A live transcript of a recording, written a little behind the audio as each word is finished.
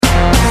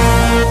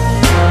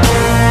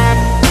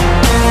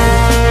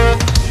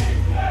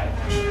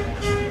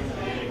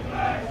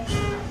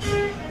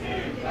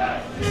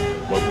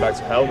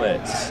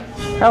Helmets.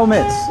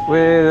 Helmets.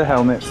 We're the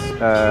helmets.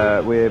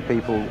 We're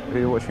people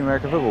who are watching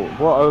American football.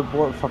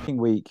 What a fucking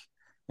week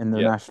in the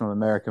Yeah. National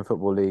American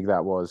Football League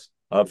that was.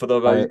 For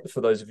those I,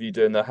 for those of you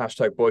doing the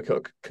hashtag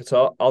boycott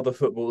Qatar, other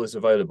football is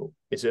available.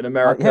 It's in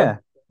America. yeah,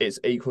 It's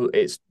equal.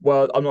 It's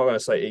well, I'm not going to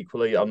say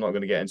equally. I'm not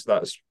going to get into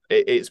that.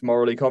 It's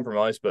morally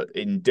compromised, but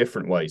in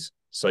different ways.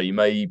 So you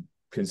may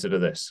consider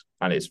this,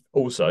 and it's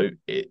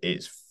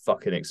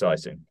fucking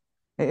exciting.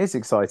 it is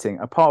exciting.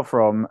 Apart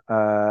from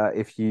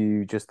if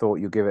you just thought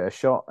you'd give it a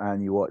shot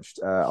and you watched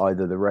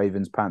either the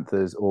Ravens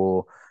Panthers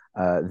or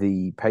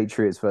the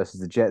Patriots versus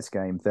the Jets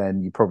game,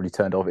 then you probably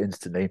turned off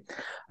instantly.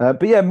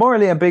 But yeah,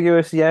 morally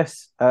ambiguous.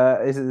 Yes.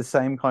 Is it the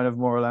same kind of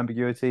moral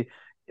ambiguity?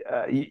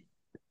 You,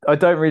 I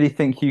don't really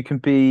think you can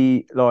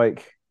be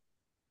like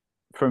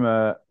from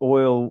a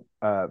oil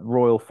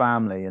royal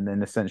family and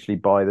then essentially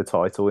buy the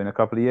title in a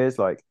couple of years.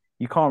 Like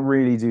you can't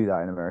really do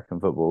that in American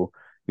football.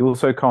 You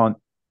also can't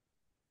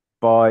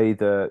buy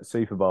the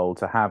Super Bowl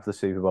to have the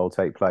Super Bowl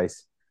take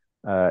place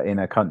in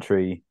a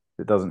country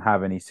that doesn't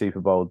have any Super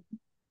Bowl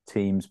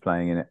teams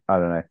playing in it. I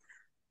don't know.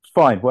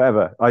 Fine,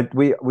 whatever.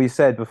 We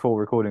said before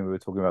recording we were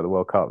talking about the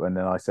World Cup, and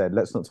then I said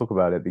let's not talk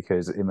about it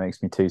because it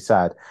makes me too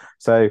sad.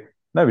 So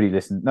nobody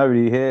listened.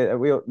 Nobody here.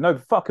 No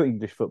fuck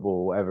English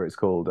football, whatever it's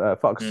called.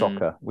 Fuck Mm.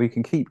 soccer. We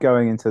can keep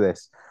going into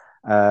this.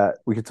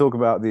 We could talk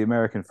about the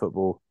American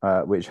football,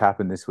 which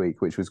happened this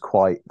week, which was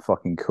quite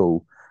fucking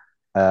cool.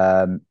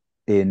 Um,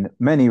 in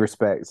many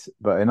respects,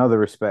 but in other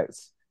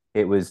respects,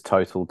 it was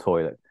total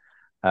toilet.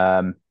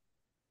 Um,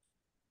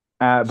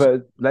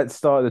 but let's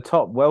start at the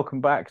top.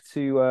 Welcome back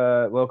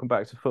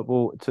to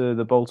football to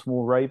the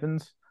Baltimore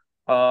Ravens.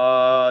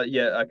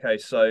 Yeah, okay.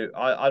 So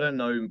I don't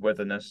know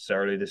whether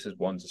necessarily this is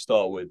one to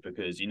start with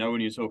because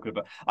when you're talking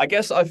about I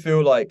guess I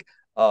feel like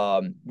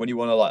when you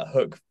want to like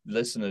hook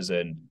listeners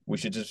in, we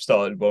should just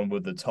start one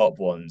with the top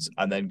ones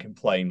and then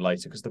complain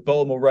later because the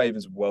Baltimore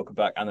Ravens were welcome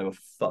back and they were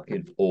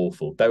fucking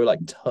awful. They were like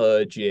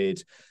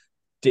turgid,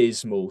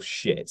 dismal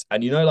shit.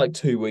 And like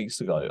 2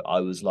 weeks ago,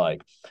 I was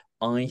like,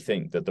 I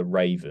think that the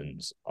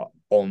Ravens are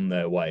on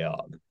their way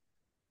up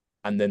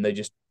and then they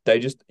just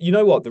you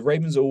know what, the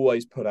Ravens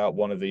always put out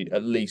one of the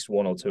at least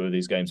one or two of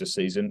these games a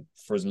season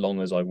for as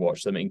long as I've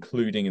watched them,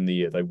 including in the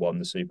year they won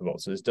the Super Bowl.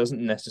 So this doesn't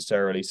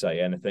necessarily say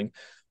anything,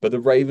 but the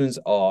Ravens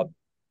are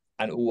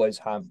and always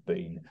have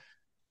been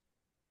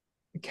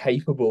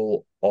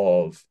capable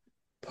of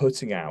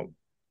putting out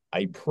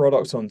a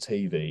product on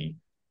TV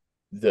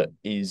that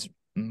is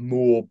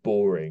more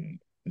boring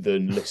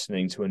than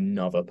listening to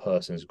another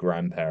person's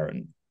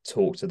grandparent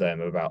talk to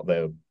them about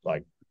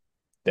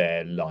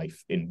their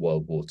life in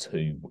World War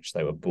II, which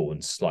they were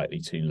born slightly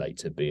too late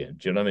to be in.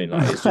 Do you know what I mean?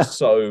 Like it's just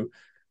so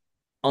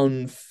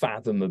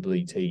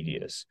unfathomably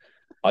tedious.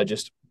 I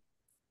just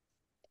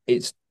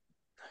it's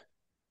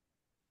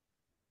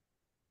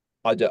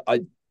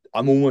I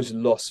I'm almost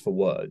lost for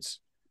words.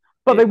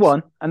 But they It's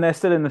won, and they're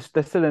still in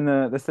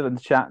the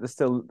chat. They're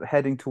still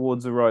heading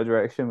towards the right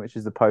direction, which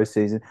is the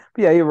postseason.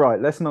 But yeah, you're right.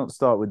 Let's not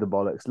start with the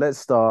bollocks. Let's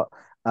start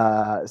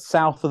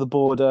south of the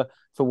border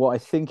for what I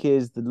think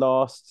is the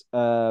last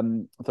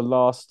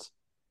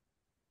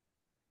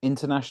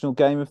international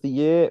game of the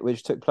year,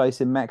 which took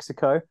place in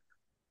Mexico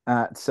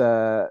at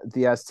the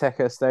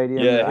Azteca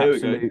Stadium, yeah, the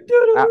here we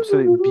go.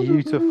 absolute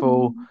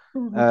beautiful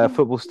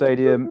football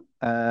stadium,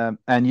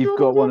 and you've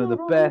got one of the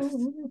best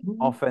Sorry.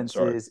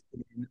 offenses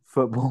in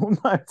football.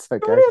 No, it's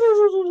okay.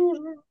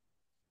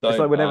 It's like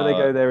Don't whenever they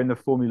go there in the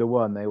Formula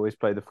One, they always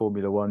play the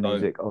Formula One don't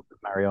music of the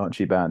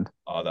mariachi band.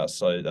 that's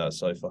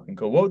so fucking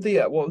cool. What would the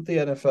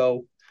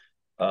NFL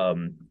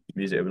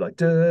music it would be like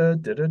da,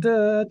 da, da,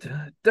 da,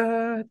 da,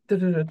 da, da, da,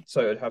 da.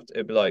 So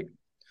it'd be like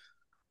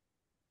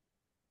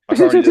I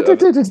can't really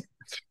do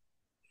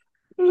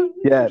it.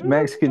 Yeah,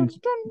 Mexican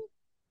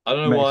I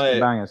don't know Mexican why.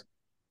 bangers.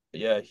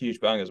 Yeah, huge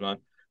bangers, man.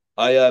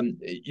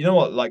 You know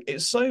what? Like,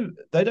 it's so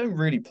they don't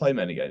really play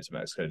many games in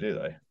Mexico, do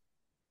they?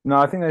 No,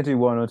 I think they do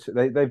one or two.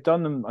 They've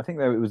done them. I think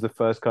it was the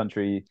first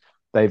country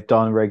they've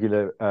done a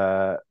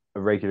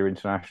regular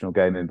international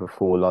game in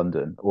before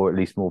London, or at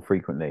least more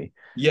frequently.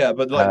 Yeah,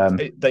 but like Um,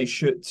 they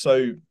should.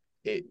 So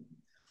it,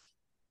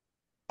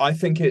 I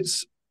think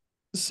it's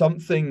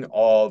something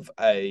of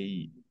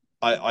a.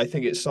 I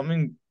think it's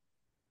something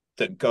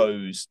that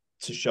goes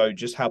to show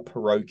just how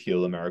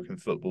parochial American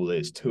football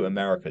is to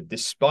America,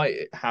 despite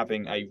it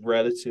having a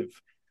relatively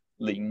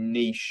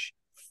niche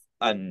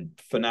and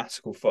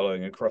fanatical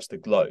following across the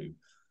globe.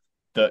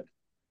 That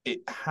it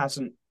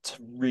hasn't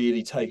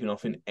really taken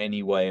off in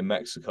any way in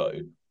Mexico,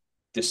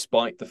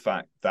 despite the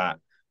fact that,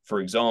 for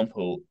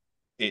example,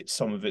 it's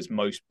some of its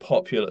most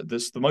popular.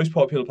 This the most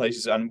popular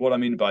places, and what I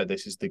mean by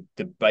this is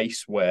the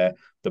base where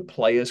the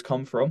players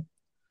come from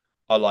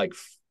are like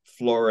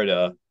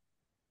Florida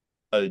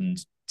and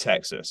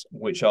Texas,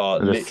 which are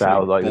the literally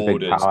South, like the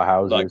big like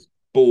powerhouses.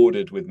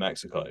 bordered with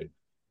Mexico.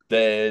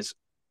 There's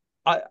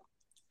I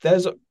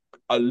there's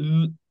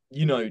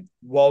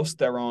whilst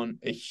there aren't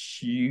a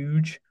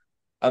huge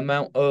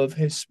amount of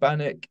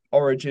Hispanic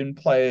origin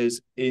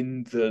players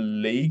in the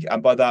league,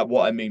 and by that,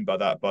 what I mean by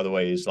that, by the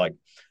way, is like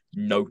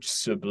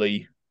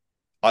noticeably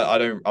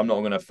I'm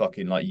not gonna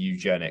fucking like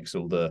eugenics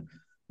all the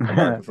No,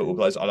 American football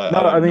players. I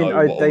I don't mean, know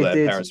what all they their did.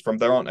 parents are from.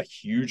 There aren't a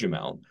huge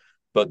amount,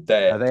 but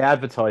they're They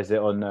advertised it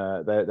on.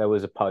 There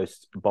was a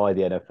post by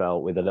the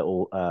NFL with a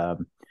little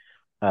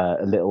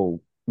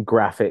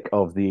graphic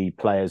of the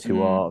players who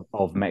mm, are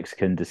of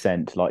Mexican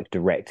descent, like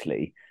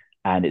directly,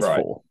 and it's right.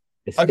 four.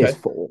 It's Okay,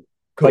 four.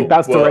 Like cool.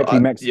 that's Well, directly yeah,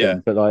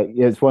 Mexican, but like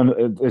it's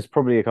one. There's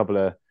probably a couple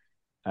of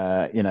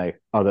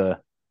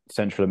other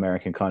Central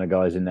American kind of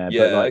guys in there, but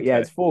yeah, like yeah, okay.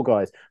 it's four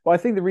guys. But I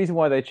think the reason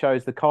why they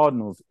chose the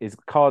Cardinals is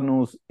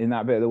Cardinals in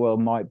that bit of the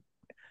world might,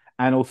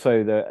 and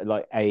also the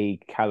like a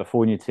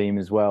California team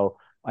as well.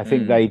 I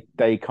think Mm, they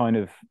kind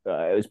of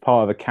as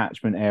part of a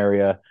catchment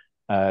area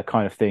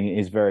kind of thing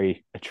is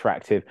very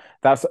attractive.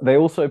 That's they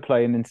also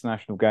play an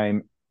international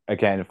game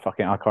again.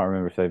 Fucking, I can't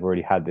remember if they've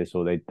already had this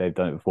or they've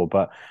done it before,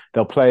 but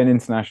they'll play an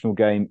international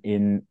game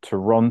in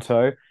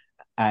Toronto,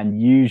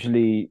 and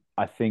usually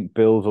I think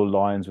Bills or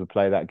Lions would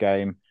play that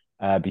game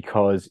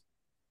because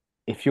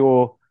if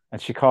you're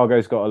and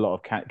Chicago's got a lot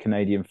of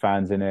Canadian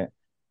fans in it,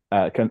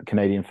 a good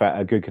Canadian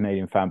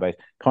fan base.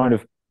 Kind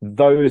of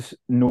those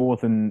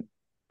northern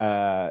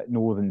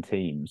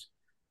teams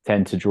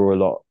tend to draw a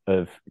lot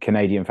of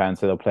Canadian fans,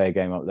 so they'll play a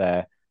game up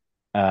there.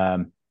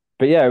 Um,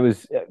 but yeah, it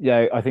was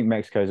yeah. I think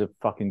Mexico is a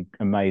fucking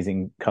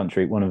amazing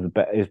country. One of the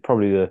best is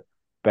probably the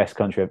best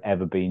country I've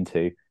ever been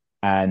to,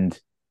 and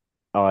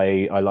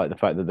I like the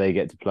fact that they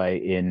get to play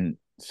in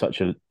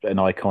such an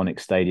iconic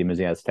stadium as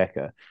the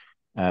Azteca,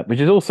 which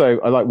is also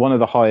I like one of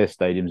the highest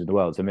stadiums in the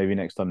world. So maybe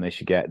next time they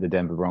should get the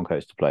Denver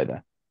Broncos to play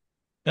there.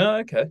 oh,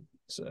 okay.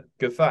 So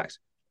good fact.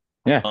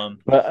 Yeah, Um,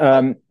 but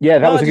I, yeah,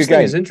 that no, I was a good just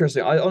think it's game.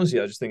 interesting. I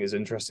just think it's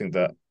interesting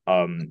that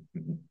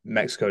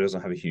Mexico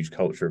doesn't have a huge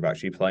culture of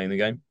actually playing the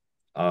game.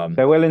 Um,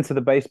 They're well into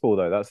the baseball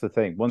though. That's the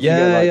thing. Once you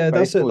get yeah, like yeah,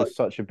 that's it. baseball Like, is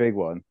such a big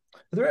one.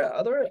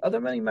 are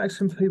there many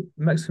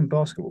Mexican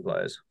basketball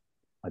players?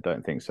 I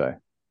don't think so.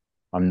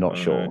 I'm not I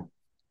don't know. sure.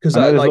 Because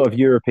I know there's a lot like of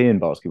European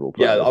basketball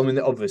yeah, I players. mean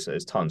obviously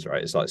there's tons,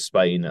 right? It's like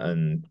Spain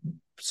and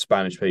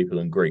Spanish people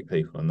and Greek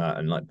people and that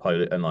and like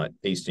Polish and like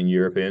Eastern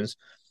Europeans.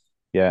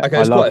 Yeah, Okay, I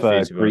it's quite love a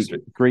few to be honest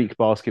with you. Greek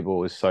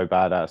basketball is so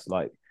badass.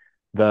 Like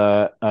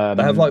the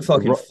They have like the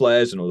fucking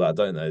flares and all that,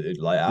 don't they? They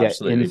like yeah,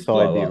 absolutely inside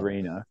blow the up.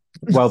 arena.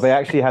 Well, they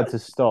actually had to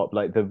stop.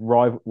 Like the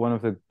rival, one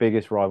of the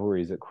biggest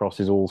rivalries that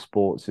crosses all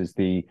sports is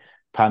the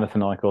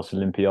Panathinaikos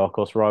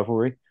Olympiakos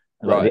rivalry,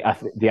 like Right.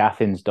 the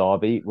Athens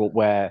derby,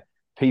 where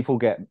people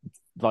get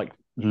like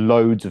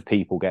loads of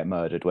people get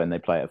murdered when they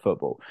play at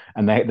football,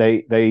 and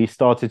they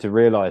started to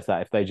realize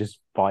that if they just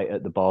fight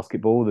at the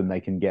basketball, then they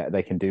can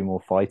do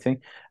more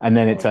fighting, and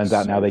then it Oh, turns that's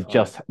out now so funny.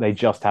 they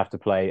just have to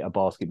play a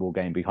basketball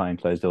game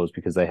behind closed doors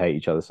because they hate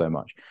each other so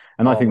much,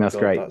 and I Oh think my that's God,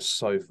 great. that's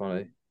so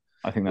funny.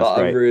 I think that's Like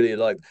I great. really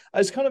like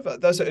it's kind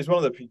of that's it's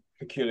one of the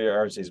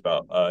peculiarities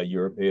about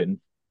European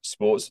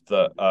sports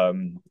that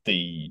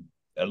the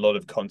a lot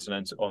of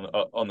continents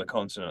on the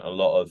continent a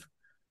lot of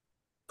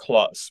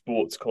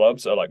sports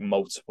clubs are like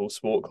multiple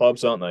sport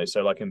clubs, aren't they?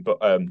 So like in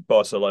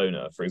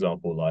Barcelona, for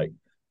example, like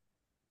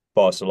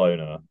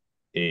Barcelona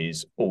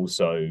is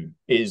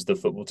the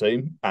football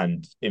team,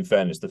 and in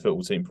fairness, the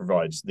football team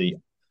provides the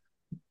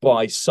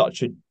by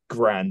such a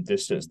grand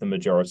distance the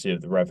majority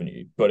of the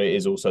revenue, but it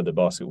is also the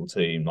basketball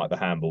team, like the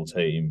handball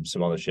team,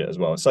 some other shit as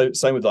well. So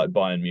same with like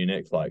Bayern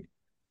Munich, like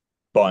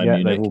Bayern Yeah,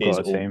 they've Munich all got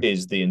a team.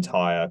 is the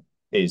entire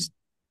is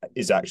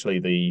is actually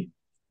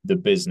the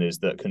business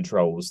that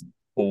controls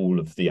all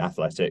of the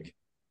athletic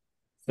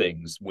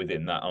things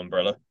within that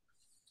umbrella.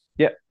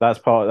 Yeah, that's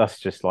part. That's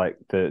just like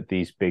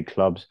these big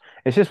clubs.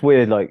 It's just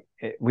weird. Like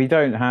we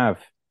don't have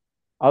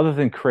other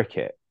than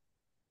cricket,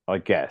 I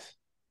guess.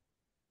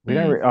 We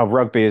don't. Mm. Oh,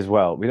 rugby as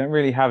well. We don't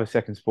really have a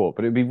second sport.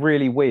 But it'd be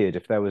really weird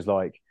if there was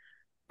like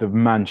the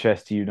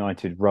Manchester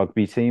United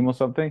rugby team or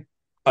something.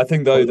 I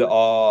think Or though that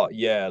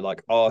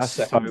like, our that's so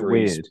secondaries,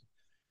 weird.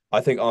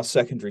 I think our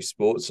secondary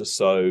sports are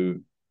so.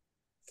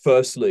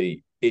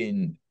 Firstly,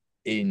 in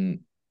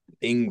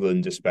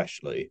England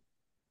especially,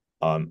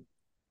 um,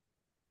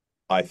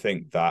 I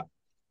think that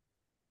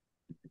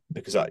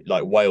because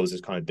like Wales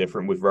is kind of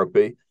different with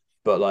rugby,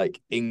 but like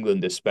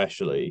England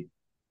especially,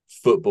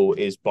 football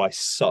is by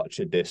such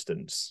a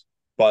distance.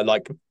 By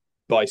like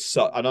by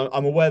such, and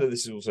I'm aware that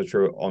this is also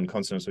true on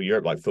continental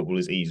Europe. Like football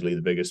is easily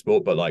the biggest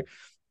sport, but like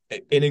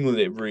in England,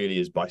 it really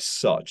is by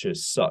such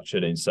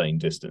an insane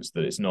distance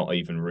that it's not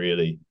even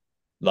really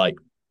like.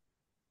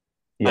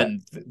 Yeah,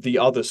 And the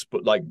other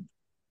sport, like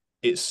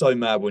it's so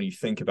mad when you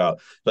think about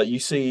like you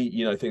see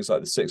things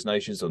like the Six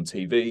Nations on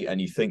TV and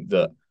you think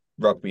that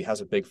rugby has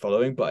a big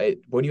following, but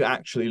when you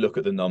actually look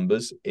at the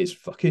numbers, it's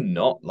fucking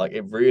not. Like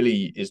it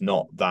really is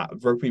not that.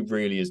 Rugby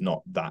really is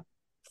not that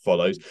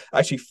followed.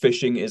 Actually,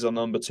 fishing is our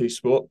number two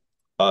sport.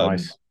 Um,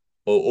 nice.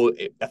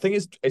 I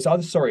think it's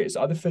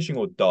either fishing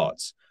or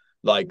darts.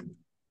 Like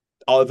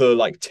other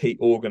like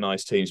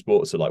organized team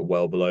sports are like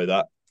well below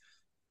that.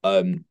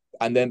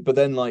 But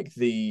then like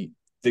the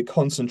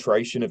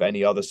concentration of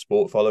any other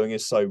sport following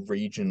is so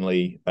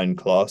regionally and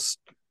class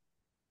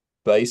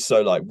based.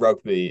 So like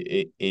rugby,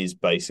 it is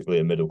basically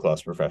a middle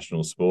class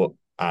professional sport,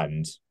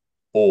 and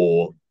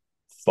or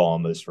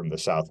farmers from the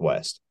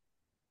southwest,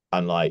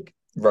 and like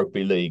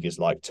rugby league is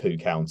like two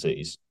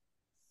counties,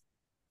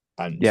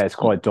 and Yeah, it's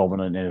quite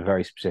dominant in a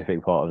very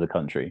specific part of the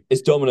country.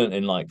 it's dominant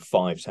in like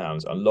five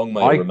towns, and long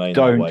may it I remain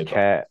that way. don't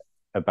But care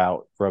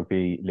about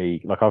rugby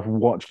league. Like I've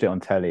watched it on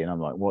telly, and I'm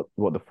like,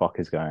 what the fuck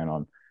is going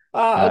on?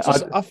 I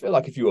I feel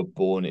like if you were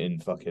born in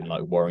fucking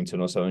like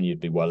Warrington or something, you'd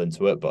be well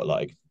into it. But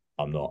like,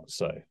 I'm not,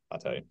 so I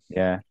don't.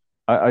 Yeah,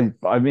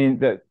 I mean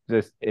that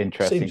there's Seems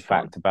interesting fun.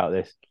 fact about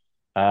this.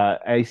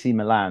 AC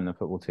Milan, the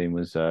football team,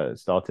 was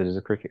started as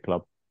a cricket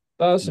club.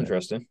 That's That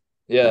interesting.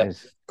 Yeah.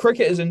 is,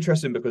 Cricket is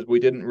interesting because we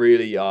didn't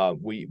really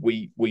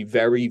we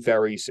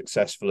very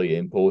successfully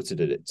imported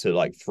it to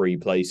like three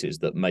places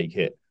that make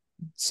it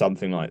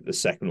something like the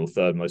second or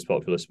third most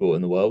popular sport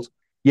in the world.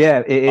 yeah,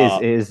 it is. Uh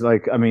It is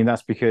like I mean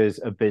that's because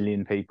a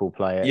billion people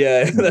play it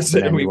yeah, more that's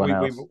than it. anyone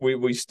else.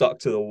 We stuck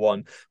to the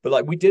one. But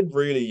like we did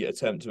really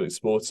attempt to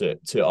export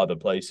it to other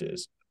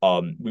places.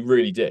 We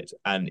really did,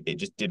 and it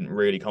just didn't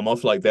really come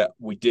off like that.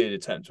 We did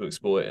attempt to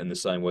export it in the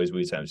same ways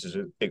we attempted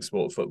to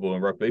export football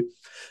and rugby.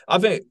 I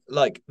think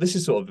like this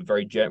is sort of a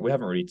very we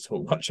haven't really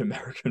talked much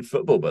American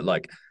football, but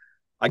like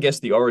I guess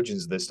the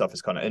origins of this stuff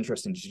is kind of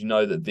interesting. Did you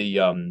know that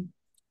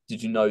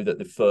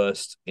the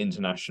first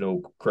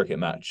international cricket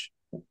match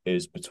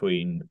is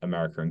between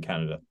America and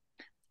Canada?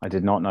 I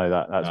did not know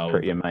that. That's Oh,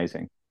 pretty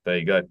amazing. there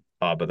you go.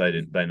 But they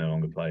didn't. They no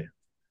longer play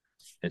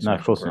No,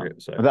 of international course not.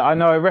 cricket. So, I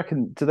know. I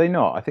reckon. Do they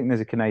not? I think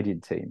there's a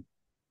Canadian team.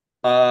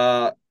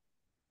 uh,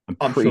 I'm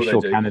I'm pretty sure they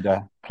sure do.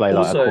 Canada play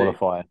like a Also,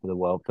 qualifier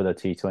for the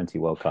T20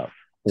 World Cup.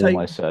 take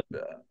Almost certain.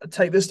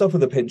 take this stuff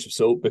with a pinch of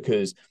salt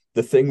because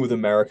the thing with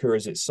America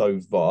is it's so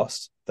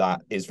vast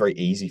that it's very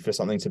easy for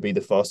something to be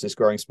the fastest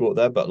growing sport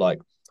there. But like,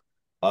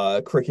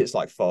 cricket's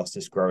like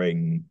fastest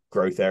growing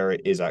growth area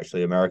is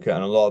actually America,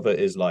 and a lot of it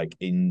is like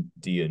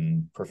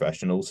Indian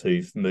professionals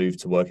who've moved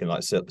to work in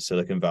like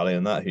Silicon Valley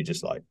and that who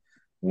just like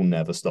will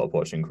never stop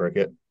watching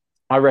cricket.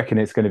 I reckon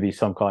it's going to be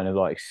some kind of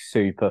like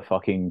super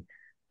fucking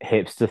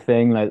hipster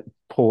thing. Like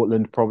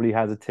Portland probably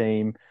has a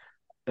team.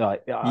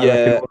 Like I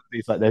reckon Yeah, all of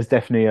these like there's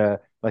definitely a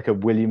like a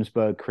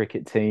Williamsburg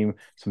cricket team.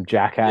 Some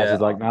yeah.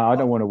 jackasses like no, I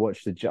don't want to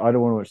watch I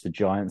don't want to watch the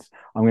Giants.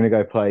 I'm gonna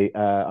go play.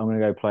 I'm gonna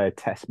go play a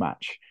test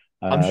match.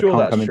 I'm sure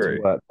Can't that's come into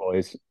true. work,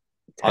 boys.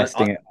 I, I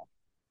Testing it.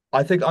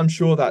 I think I'm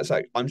sure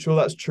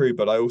that's true,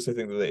 but I also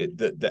think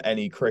that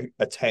any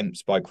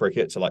attempts by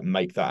cricket to like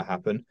make that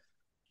happen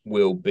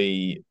will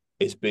be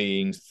is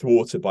being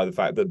thwarted by the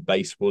fact that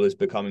baseball is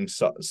becoming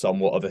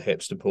somewhat of a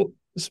hipster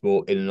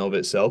sport in and of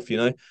itself. You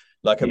know,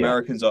 like Yeah,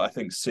 Americans, I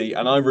think see,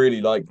 and I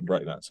really like the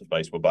breakdance of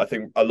baseball, but I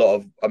think a lot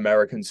of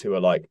Americans who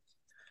are like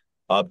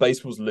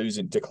baseball's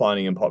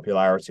declining in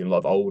popularity, and a lot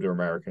of older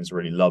Americans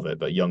really love it,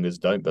 but youngers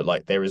don't. But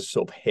like, there is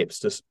sort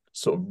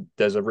of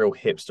there's a real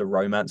hipster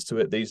romance to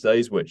it these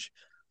days, which,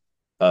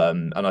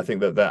 and I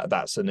think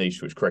that's a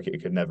niche which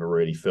cricket could never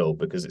really fill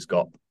because it's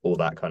got all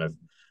that kind of,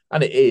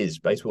 and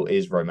baseball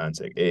is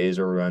romantic. It is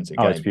a romantic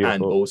oh, it's game,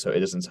 and beautiful. also it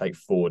doesn't take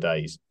 4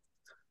 days,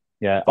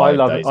 Yeah, I five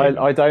love it. days even.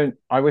 I don't.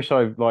 I wish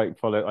I like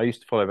follow. I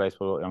used to follow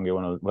baseball a lot younger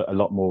a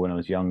lot more when I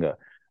was younger,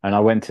 and I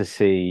went to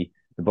see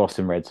the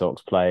Boston Red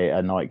Sox play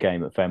a night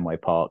game at Fenway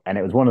Park, and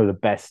it was one of the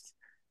best,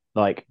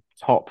 like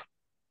top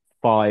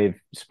five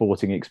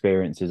sporting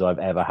experiences I've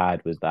ever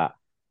had. Was that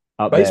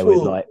up there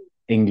with Baseball, like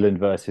England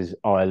versus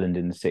Ireland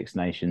in the Six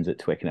Nations at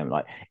Twickenham?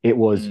 Like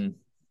mm,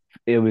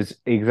 it was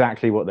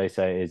exactly what they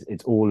say.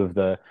 It's all of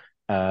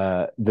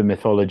the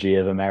mythology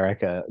of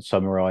America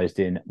summarized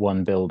in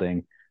one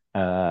building.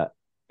 Uh,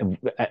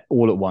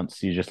 all at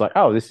once, you're just like,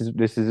 oh, this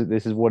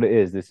is what it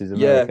is. This is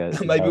yeah, America.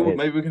 This is how it is.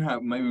 maybe we can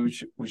have maybe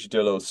we should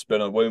do a little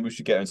spin off. Maybe we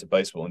should get into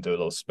baseball and do a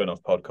little spin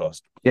off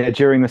podcast. Yeah,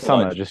 during the Like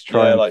summer, just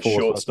try yeah, and like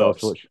force ourselves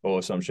to shortstops watch.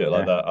 or some shit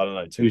like Yeah, that. I don't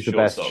know, two who's the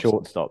best shortstops.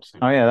 shortstops?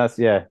 Oh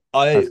yeah,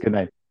 I that's a good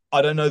name.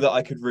 I don't know that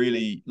I could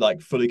really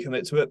like fully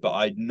commit to it, but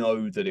I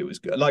know that it was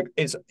good. Like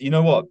it's you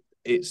know what?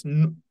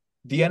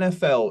 The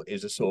NFL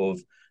is a sort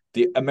of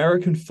the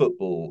American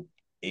football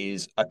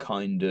is a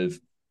kind of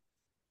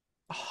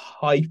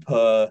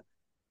hyper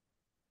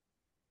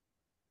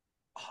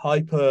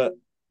hyper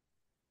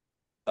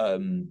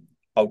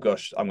oh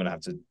gosh, I'm gonna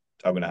have to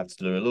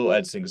do a little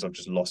editing because I've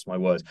just lost my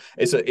words.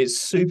 It's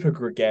super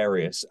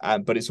gregarious,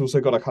 but it's also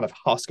got a kind of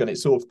husk and it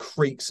sort of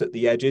creaks at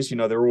the edges. You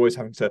know, they're always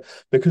having to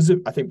because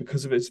of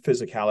its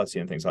physicality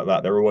and things like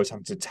that. They're always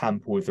having to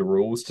tamper with the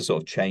rules to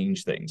sort of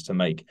change things to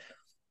make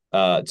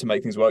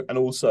things work, and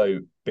also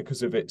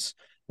because of its.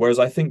 Whereas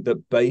I think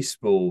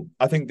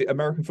the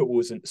American football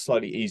is a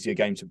slightly easier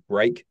game to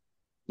break.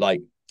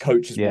 Like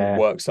coaches will Yeah,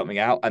 work something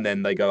out and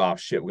then they go, oh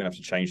shit, we're gonna have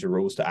to change the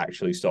rules to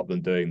actually stop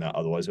them doing that.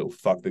 Otherwise, it'll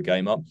fuck the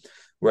game up.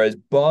 Whereas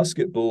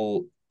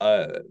basketball,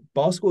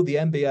 the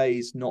NBA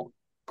is not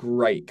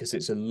great because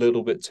it's a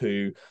little bit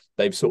too.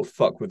 They've sort of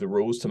fucked with the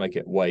rules to make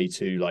it way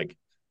too like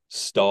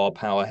star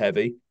power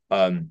heavy.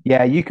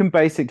 yeah. You can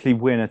basically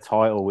win a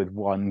title with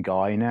one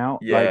guy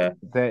now. Like Yeah,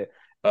 that,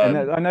 and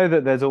um, I know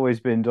that there's always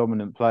been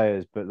dominant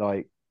players, but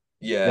like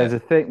yeah, there's a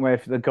thing where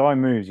if the guy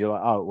moves, you're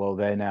like, oh well,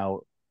 they've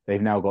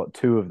now got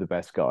two of the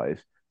best guys.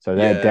 So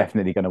they're Yeah.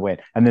 definitely going to win.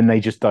 And then they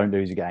just don't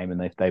lose a game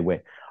and they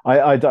win.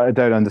 I don't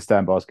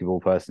understand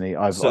basketball personally.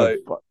 I've So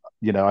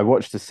I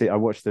watched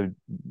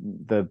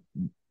the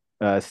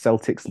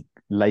Celtics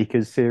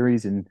Lakers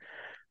series in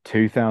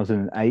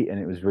 2008, and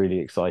it was really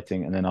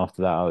exciting. And then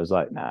after that, I was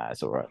like, nah,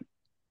 it's all right.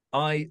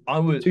 I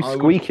would Too I would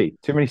squeaky,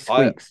 too many I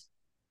squeaks.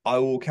 I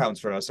will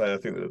counter and I say I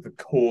think that the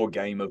core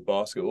game of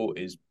basketball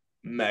is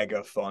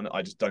mega fun.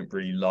 I just don't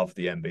really love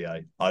the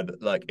NBA. I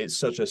like it's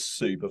such a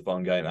super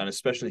fun game, and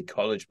especially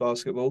college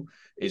basketball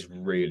is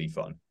really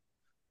fun.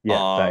 Yeah,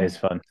 that is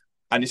Um, fun.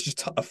 and it's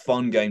just a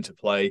fun game to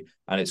play,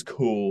 and it's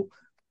cool.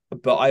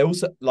 But I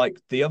also like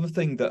the other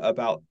thing that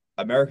about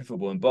American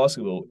football and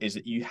basketball is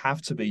that you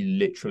have to be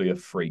literally a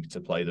freak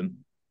to play them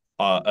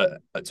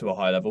to a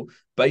high level.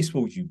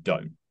 Baseball, you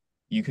don't.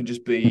 You can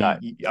just No,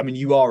 be. I mean,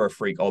 you are a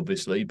freak,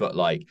 obviously, but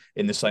like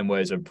in the same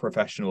way as a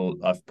professional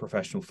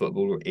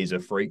footballer is a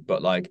freak,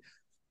 but like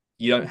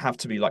you don't have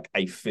to be like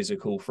a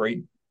physical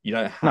freak. You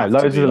don't no, have to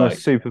loads of be them are like,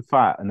 super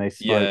fat and they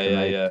yeah, smoke and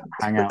they yeah,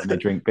 hang out and yeah, they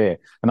drink beer.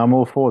 And I'm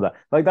all for that.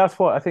 Like that's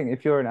what I think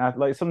if you're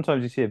like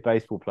sometimes you see a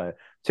baseball player,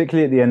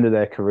 particularly at the end of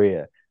their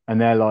career, and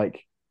they're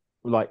like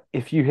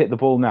if you hit the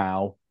ball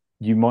now,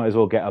 you might as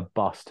well get a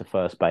bus to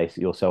first base.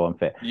 You're so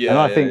unfit. And yeah,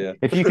 I yeah, think yeah,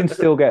 if you can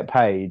still get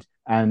paid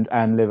and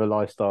live a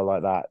lifestyle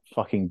like that,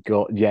 fucking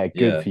god, yeah,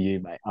 good yeah. for you,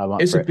 mate. I'm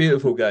up It's for a it.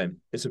 beautiful game.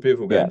 It's a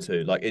beautiful Yeah, game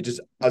too. Like it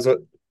just as a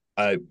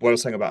what I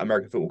was saying about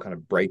American football kind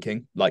of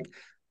breaking, like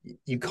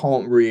you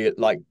can't really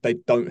like they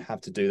don't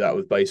have to do that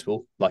with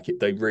baseball. Like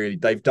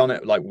they've done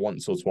it like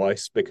once or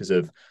twice because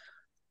of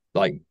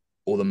like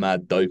all the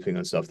mad doping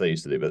and stuff they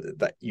used to do, but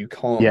that you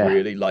can't yeah,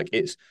 really like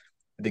it's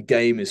the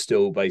game is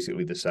still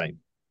basically the same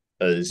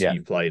as yeah.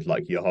 you've played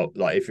like your whole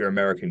like if you're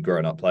American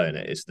growing up playing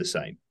it, it's the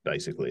same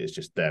basically. It's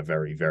just they're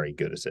very, very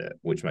good at it,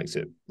 which makes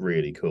it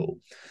really cool.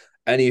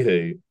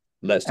 Anywho,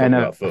 let's talk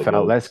about NFL.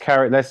 football.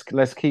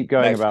 Let's keep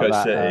going about Mexico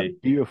that City,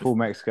 beautiful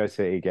Mexico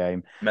City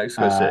game.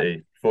 Mexico Uh,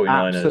 City,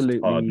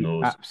 49ers,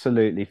 Cardinals.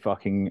 absolutely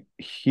fucking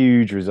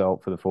huge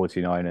result for the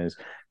 49ers.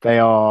 They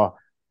are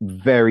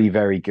very,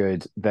 very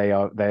good. They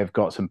have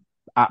got some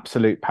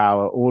absolute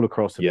power all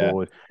across the Yeah.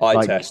 board. Eye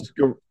Like test.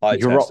 Eye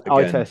test I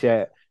again. test,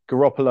 yeah.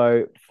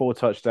 Garoppolo, 4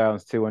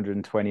 touchdowns,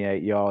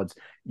 228 yards.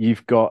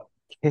 You've got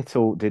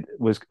Kittle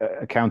was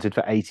accounted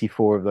for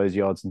 84 of those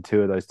yards and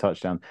two of those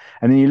touchdowns.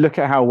 And then you look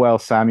at how well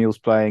Samuel's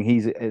playing.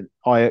 He's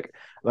Ayak.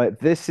 Like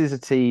this is a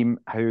team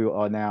who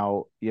are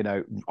now,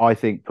 I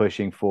think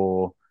pushing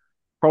for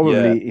Yeah.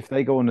 probably if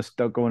they go on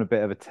a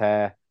bit of a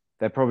tear,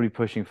 they're probably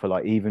pushing for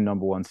like even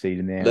number one seed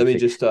in the AFC. Let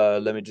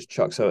me just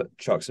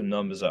chuck some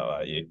numbers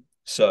out at you.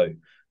 So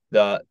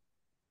that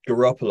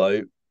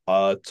Garoppolo,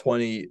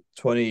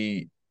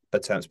 20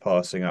 attempts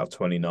passing out of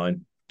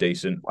 29,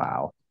 decent.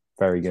 Wow,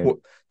 very good.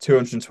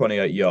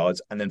 228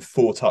 yards and then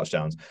 4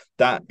 touchdowns.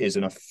 That is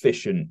an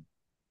efficient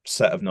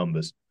set of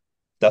numbers.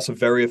 That's a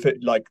very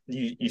like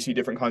you see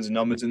different kinds of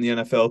numbers in the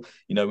NFL.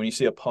 You know, when you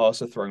see a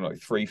passer throwing like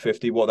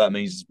 350, what that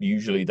means is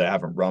usually they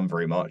haven't run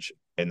very much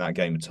in that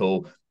game at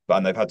all. But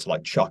and they've had to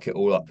like chuck it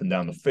all up and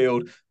down the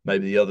field.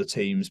 Maybe the other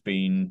team's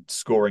been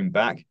scoring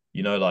back,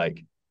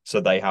 like so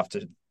they have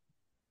to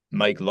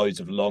make loads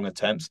of long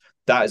attempts.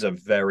 That is a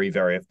very,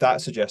 very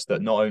that suggests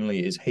that not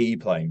only is he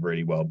playing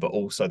really well, but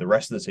also the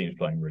rest of the team is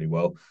playing really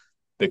well.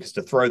 Because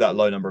to throw that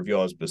low number of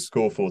yards but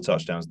score 4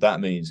 touchdowns, that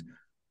means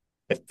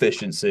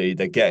efficiency.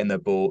 They're getting the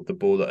ball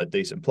at a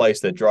decent place.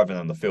 They're driving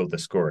on the field. They're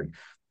scoring.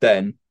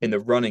 Then in the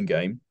running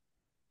game,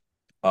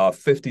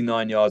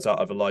 59 yards out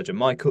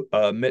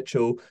of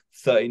Mitchell,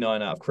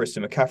 39 out of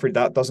Christian McCaffrey.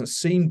 That doesn't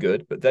seem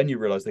good, but then you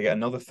realize they get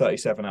another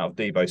 37 out of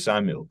Deebo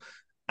Samuel.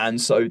 And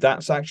so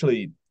that's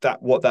actually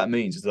what that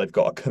means is they've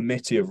got a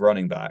committee of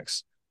running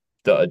backs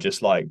that are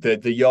just like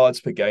the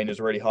yards per gain is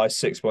really high,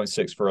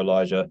 6.6 for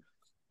Elijah,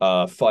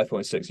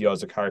 5.6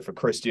 yards a carry for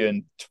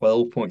Christian,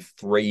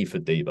 12.3 for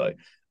Deebo.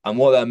 And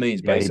what that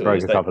means Yeah, he basically broke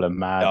is a they couple of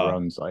mad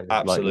runs, like a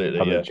absolutely,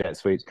 couple of yeah. jet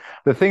sweeps.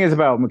 The thing is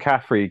about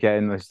McCaffrey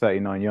getting those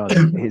 39 yards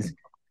is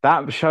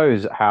that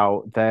shows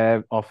how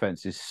their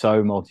offense is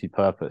so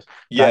multi-purpose. That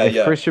Yeah, if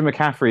yeah. Christian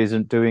McCaffrey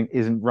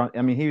isn't run,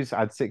 I mean,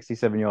 had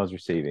 67 yards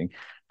receiving,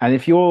 and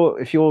if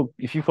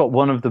you've got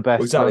one of the Well,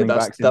 best exactly. running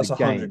That's backs in the that's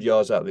 100 game,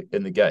 yards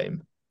in the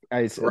game.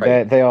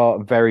 Great. they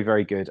are very,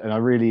 very good, and I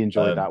really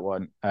enjoyed Um, that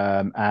one.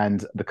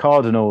 And the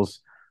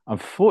Cardinals,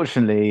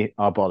 unfortunately,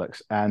 are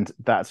bollocks, and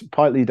that's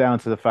partly down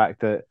to the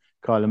fact that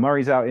Kyler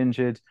Murray's out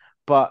injured.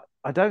 But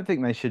I don't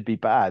think they should be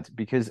bad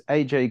because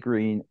AJ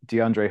Green,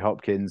 DeAndre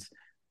Hopkins,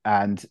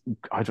 and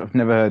I've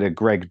never heard of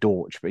Greg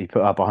Dortch, but he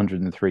put up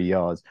 103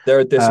 yards. they're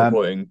a Um,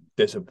 disappointing,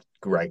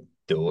 great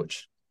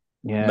Dortch.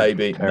 yeah,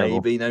 Maybe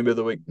terrible. name of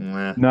the week.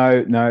 Nah.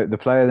 No, no. The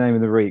player name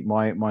of the week.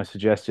 My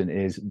suggestion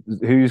is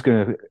who's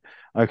going to.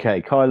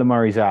 Okay, Kyler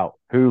Murray's out.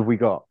 Who have we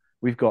got?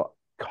 We've got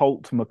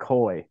Colt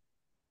McCoy.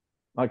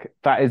 Like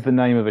that is the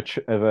name of a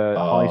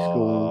high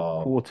school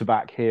Oh,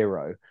 quarterback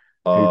hero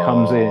who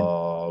comes in.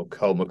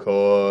 Colt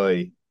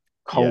McCoy.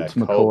 Yeah, Colt Colt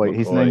McCoy.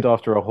 He's named McCoy,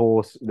 after a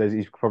horse.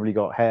 He's probably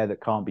got hair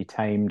that can't be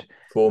tamed.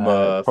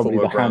 former Probably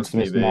former the Browns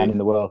handsomest man QB. in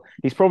the world.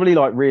 He's probably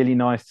like really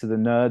nice to the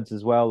nerds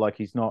as well. Like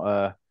he's not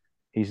a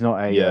He's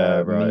not a Yeah,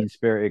 right. mean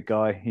spirited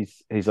guy.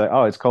 He's like,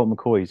 oh, it's Colt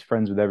McCoy. He's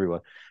friends with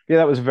everyone. Yeah,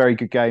 that was a very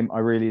good game. I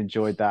really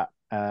enjoyed that,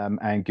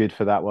 and good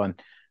for that one.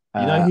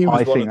 You know, he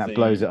was I one think of that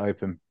blows it the.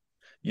 open.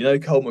 You know,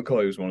 Colt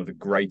McCoy was one of the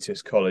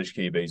greatest college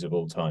QBs of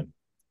all time.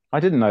 I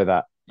didn't know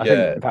that. I think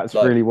Yeah, that's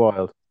like really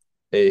wild.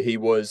 he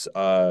was.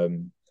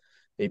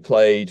 He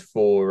played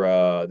for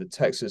the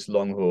Texas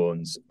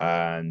Longhorns,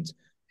 and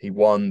he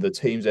won the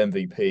team's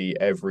MVP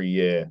every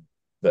year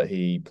that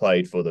he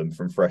played for them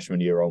from freshman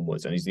year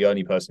onwards. And he's the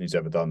only person who's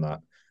ever done that.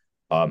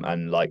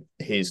 And like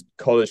his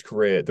college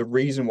career, the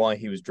reason why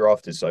he was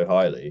drafted so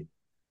highly,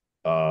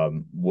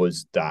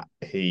 was that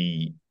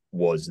he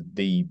was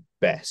the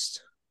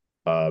best.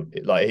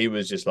 Like he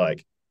was just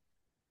like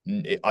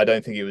I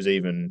don't think it was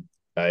even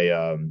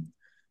a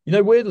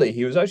weirdly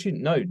he was actually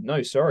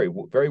no sorry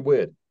very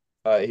weird.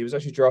 He was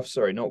actually drafted.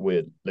 Sorry, not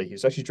weird. Like, he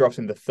was actually drafted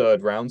in the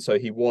third round, so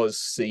he was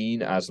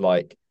seen as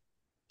like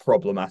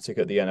problematic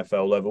at the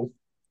NFL level.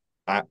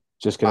 At,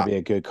 Just going to at be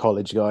a good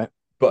college guy.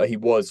 but he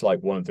was like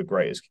one of the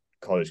greatest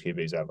college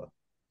QBs ever.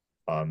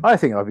 Um, I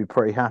think I'd be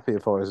pretty happy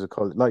if I was a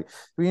college. Like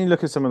when you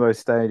look at some of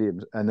those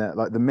stadiums, and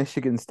like the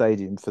Michigan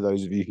Stadium, for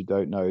those of you who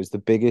don't know, is the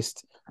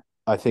biggest.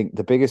 I think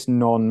the biggest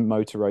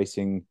non-motor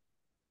racing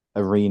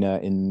arena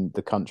in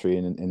the country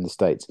and in the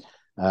states.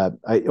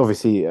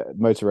 Obviously,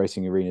 motor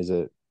racing arenas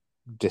are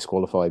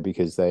disqualified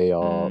because they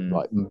are mm,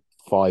 like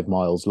 5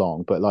 miles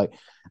long. But like,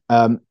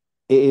 it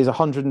is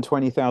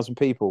 120,000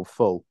 people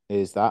full.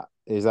 Is that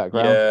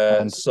ground?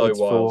 yeah, And so it's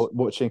wild. for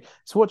watching.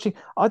 It's watching.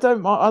 I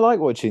don't. I like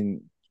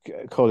watching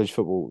college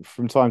football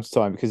from time to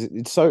time because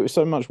it's so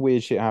much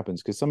weird shit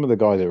happens because some of the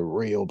guys are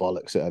real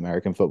bollocks at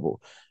American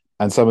football,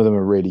 and some of them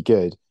are really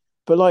good.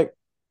 But like,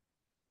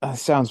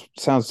 sounds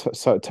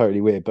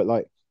totally weird. But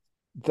like,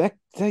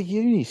 they're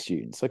uni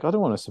students. Like I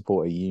don't want to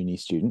support a uni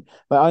student.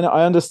 Like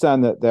I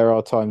understand that there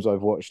are times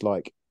I've watched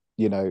like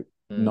you know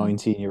Mm.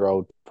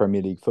 19-year-old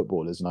Premier League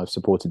footballers and I've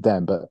supported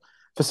them, but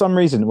for some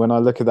reason when I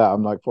look at that,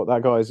 I'm like, what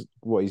that guy's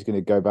what he's going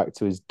to go back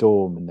to his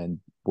dorm and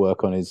then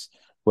work on his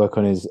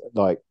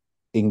like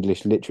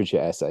English literature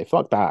essay.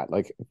 Fuck that.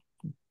 Like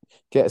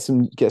get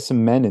some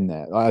men in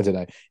there. I don't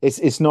know.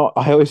 It's not.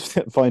 I always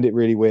find it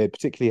really weird,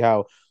 particularly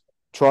how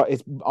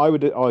it's I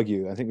would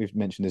argue, I think we've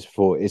mentioned this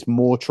before, it's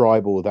more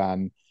tribal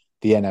than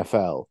the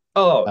NFL.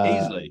 Oh, Uh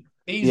easily,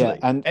 yeah, easily.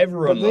 and but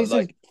Everyone these are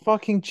like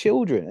fucking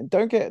children. And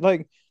don't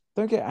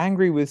get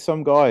angry with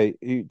some guy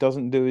who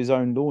doesn't do his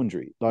own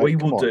laundry. we Like,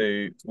 will come on.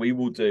 do we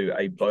will do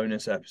a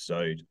bonus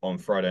episode on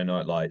Friday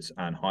Night Lights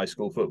and high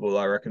school football,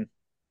 I reckon.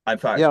 In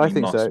fact, Yeah, I we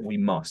think must, so. we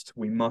must,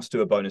 we must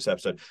do a bonus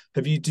episode.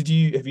 Have you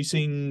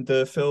seen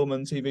the film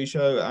and TV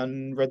show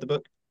and read the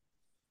book?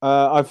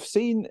 I've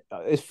seen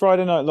is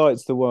Friday Night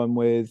Lights the one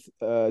with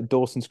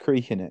Dawson's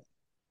Creek in it?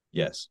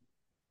 Yes.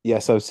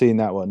 Yes, I've seen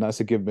that one. That's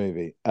a good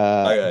movie.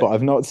 But Okay.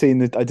 I've not seen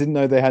the I didn't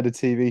know they had a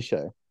TV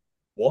show.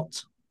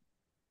 What?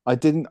 I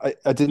didn't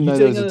You know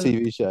there doing was a a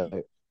TV show.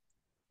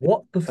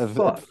 what the Of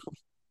fuck?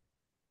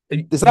 Are Is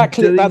you that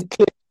clear?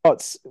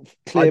 That's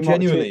doing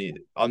clear.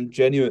 I'm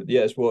genuine.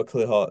 Yeah, it's what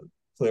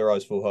clear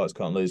eyes, full hearts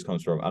can't lose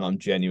comes from, and I'm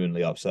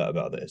genuinely upset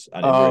about this,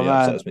 and it Oh really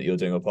man, upsets me. You're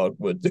doing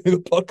we're doing a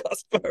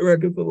podcast about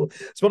American football.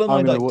 It's one of my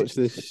I'm gonna like, watch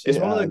this it's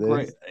shit one of out the of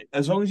great. this.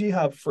 As long as you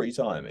have free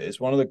time, it's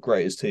one of the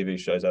greatest TV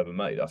shows ever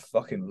made. I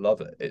fucking love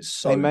it.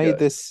 It's They so made good.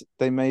 this.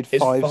 They made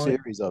It's five fine.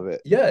 series of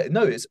it. Yeah,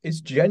 no,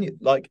 it's genuine.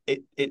 Like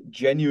it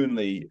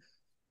genuinely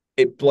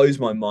it blows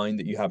my mind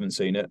that you haven't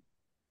seen it.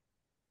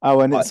 Oh,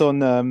 and I it's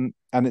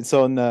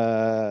on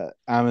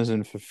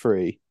Amazon for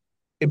free.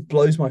 it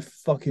blows my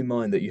fucking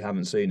mind that you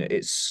haven't seen it.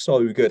 It's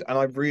so good. And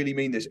I really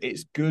mean this.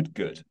 It's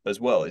good as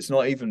well. It's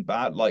not even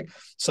bad. Like,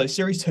 so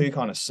series two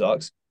kind of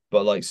sucks,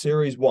 but like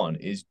series one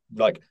is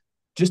like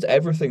just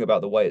everything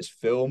about the way it's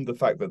filmed, the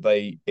fact that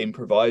they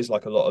improvise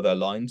like a lot of their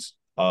lines,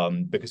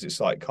 because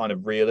it's like kind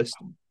of realist.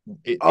 Oh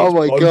It's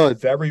my both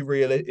god! very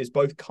real, it's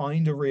both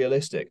kind of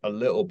realistic a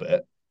little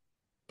bit,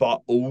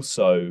 but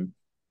also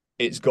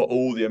it's got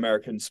all the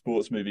American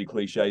sports movie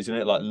cliches in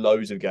it. Like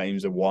loads of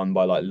games are won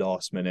by like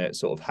last minute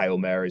sort of Hail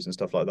Marys and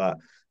stuff like that.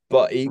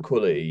 But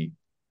equally,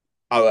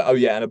 oh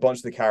yeah, and a bunch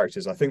of the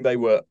characters, I think they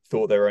were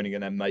thought they were only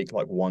going to make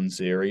like one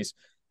series.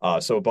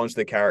 So a bunch of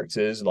the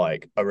characters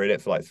like are in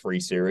it for like three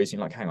series.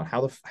 You're like, hang on,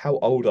 how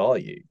old are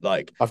you?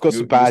 Like I've got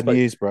some you were bad supposed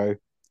news, bro.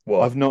 what?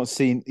 I've not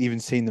seen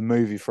the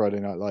movie Friday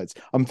Night Lights.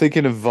 I'm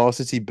thinking of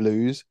Varsity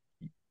Blues.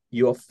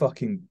 You are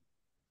fucking.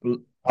 This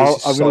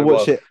is I'm gonna so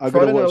watch wild. it. I'm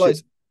gonna Friday Night watch it.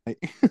 Lights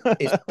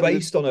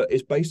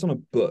it's based on a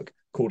book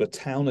called A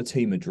Town a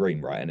Team a Dream,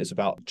 right? And it's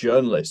about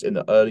journalists in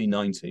the early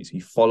 90s. He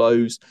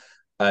follows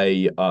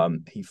a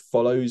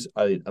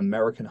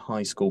American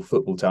high school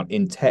football town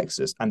in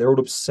Texas, and they're all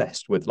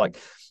obsessed with like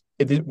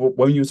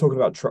when you were talking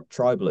about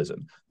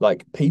tribalism,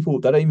 like people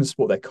they don't even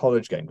support their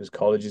college game because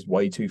college is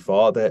way too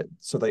far.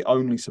 So they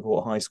only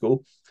support high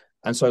school.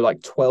 And so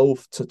like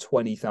 12 to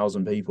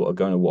 20,000 people are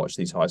going to watch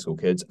these high school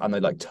kids and they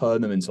like turn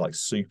them into like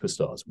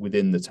superstars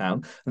within the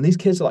town. And these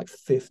kids are like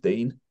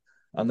 15.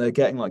 and they're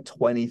getting like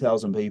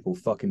 20,000 people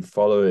fucking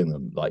following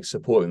them, like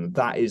supporting them.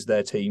 That is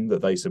their team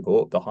that they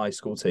support, the high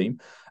school team.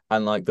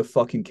 And like the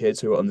fucking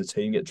kids who are on the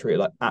team get treated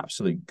like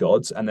absolute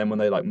gods. And then when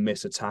they like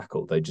miss a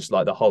tackle, they just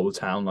like the whole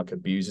town like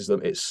abuses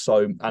them. It's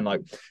so, and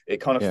like it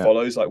kind of Yeah.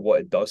 follows like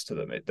what it does to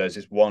them. There's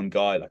this one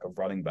guy, like a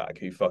running back,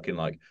 who fucking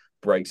like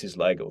breaks his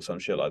leg or some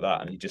shit like that,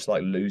 and he just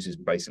like loses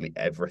basically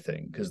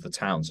everything because the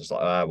town's just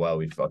like, ah, well,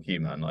 we fuck you,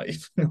 man. Like,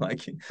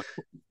 like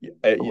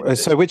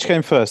So which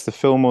came first, the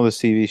film or the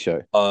TV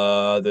show?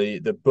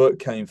 the book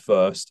came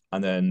first,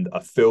 and then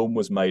a film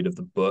was made of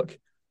the book.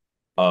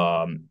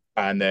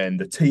 And then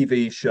the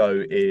TV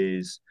show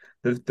is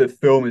the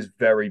film is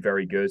very,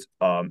 very good.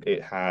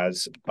 It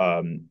has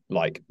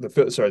like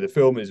the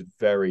film is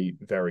very,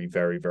 very,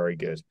 very, very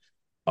good.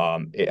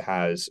 It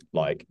has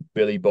like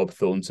Billy Bob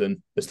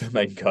Thornton as the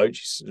main coach.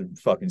 He's a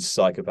fucking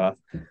psychopath.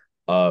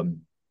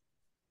 Um,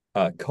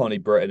 Connie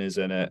Britton is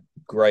in it.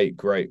 Great,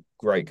 great,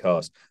 great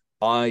cast.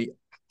 I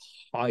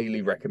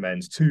highly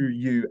recommend to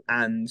you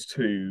and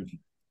to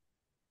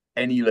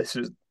any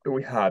listeners that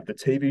we have. The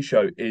TV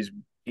show is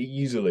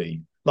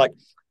easily like,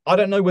 I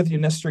don't know whether you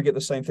necessarily get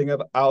the same thing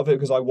out of it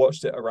because I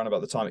watched it around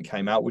about the time it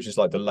came out, which is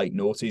like the late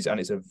noughties, and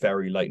it's a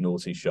very late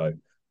noughties show.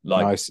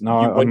 Like Nice.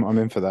 No, you I'm when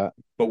in for that.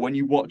 but when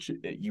you watch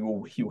it,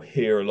 you'll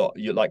hear a lot.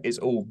 You like it's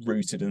all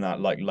rooted in that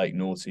like late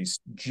noughties,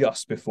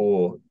 just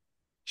before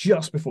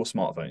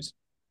smartphones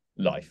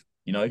life.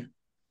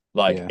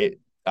 Like Yeah. it,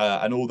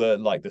 and all the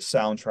like the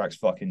soundtracks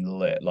fucking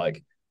lit.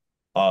 Like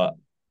uh,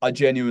 I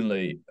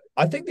genuinely,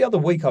 I think the other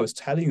week I was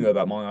telling you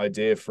about my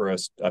idea for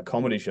a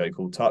comedy show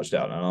called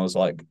Touchdown, and I was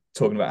like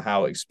talking about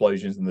how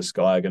explosions in the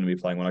sky are going to be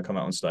playing when I come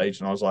out on stage,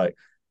 and I was like,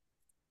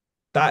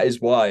 that is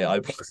why I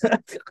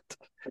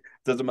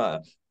doesn't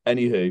matter.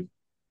 Anywho,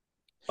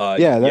 Yeah,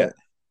 yeah.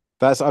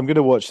 that's I'm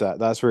gonna watch that.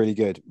 That's really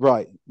good.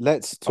 Right.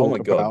 Oh my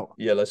god,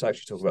 yeah. Let's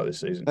actually talk about this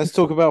season. let's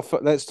talk about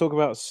let's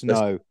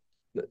snow.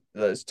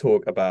 let's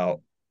talk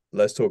about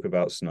let's talk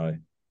about snow.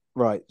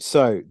 Right.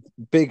 So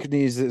big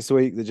news this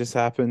week that just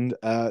happened.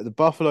 The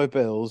Buffalo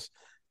Bills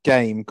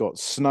game got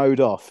snowed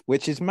off,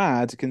 which is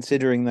mad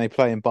considering they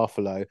play in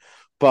Buffalo.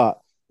 But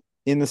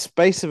in the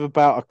space of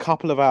about a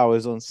couple of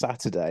hours on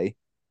Saturday,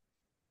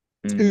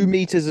 2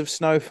 meters of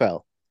snow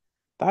fell.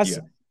 That's Yeah,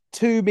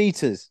 2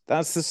 meters.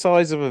 That's the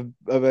size of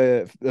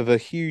a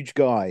huge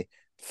guy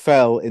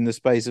fell in the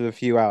space of a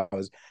few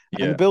hours.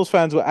 And the yeah. Bills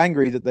fans were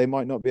angry that they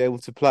might not be able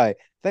to play.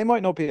 They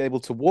might not be able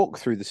to walk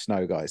through the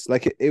snow, guys.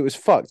 Like it was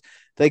fucked.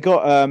 They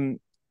got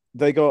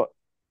they got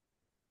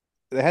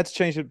they had to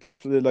change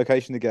the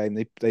location of the game.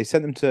 They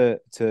sent them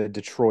to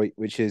Detroit,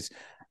 which is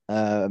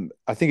I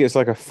think it's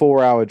like a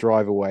 4 hour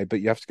drive away,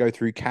 but you have to go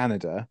through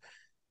Canada.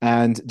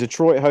 And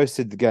Detroit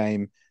hosted the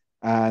game,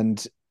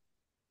 and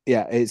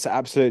yeah, it's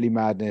absolutely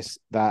madness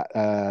that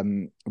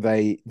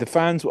the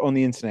fans on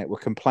the internet were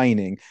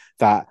complaining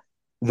that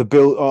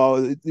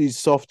these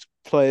soft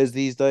players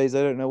these days,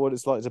 they don't know what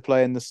it's like to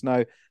play in the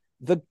snow.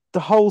 The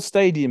whole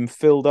stadium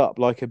filled up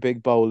like a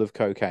big bowl of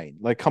cocaine.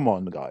 Like, come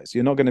on, guys,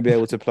 you're not going to be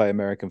able to play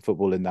American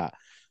football in that.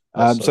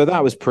 That's so So that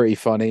funny. was pretty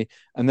funny.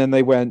 And then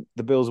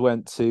the Bills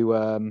went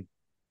to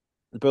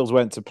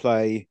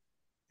play.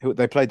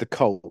 They played the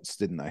Colts,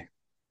 didn't they?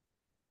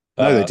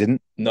 No, they Uh,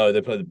 didn't. no,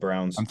 they play the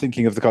Browns. I'm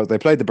thinking of the Colts. They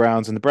played the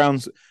Browns, and the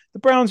Browns, the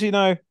Browns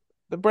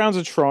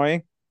are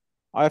trying.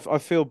 I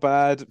feel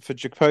bad for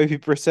Jacoby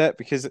Brissett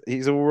because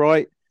he's all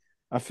right.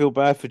 I feel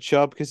bad for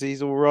Chubb because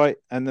he's all right.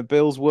 And the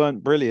Bills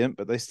weren't brilliant,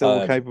 but they still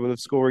were Uh, capable of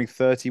scoring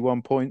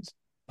 31 points.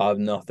 I have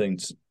nothing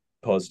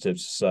positive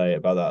to say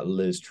about that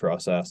Liz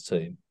Truss ass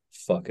team.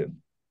 Fuck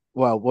him.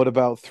 Well, what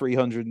about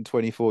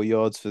 324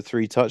 yards for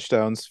 3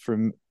 touchdowns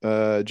from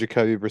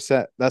Jacoby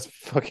Brissett? That's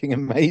fucking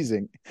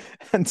amazing.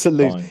 And to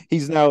lose, Fine.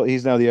 he's now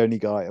the only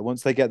guy.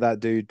 Once they get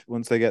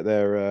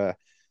their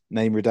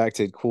name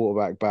redacted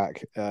quarterback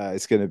back,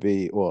 it's going to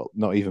be, well,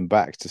 not even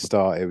back to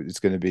start. It's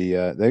going to be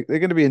they're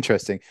going to be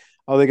interesting.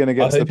 Are they going to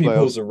I get to the hope he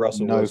pulls playoffs? a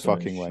Russell No Wilson and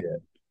fucking way.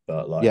 shit.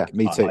 But Yeah, like,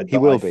 me too. He I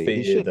will be. He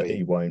fear should that he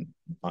be. won't.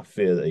 I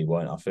fear that he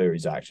won't. I fear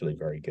he's actually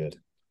very good.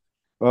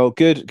 Well,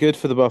 good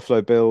for the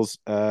Buffalo Bills.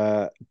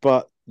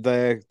 But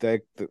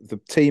the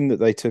team that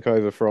they took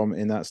over from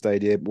in that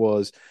stadium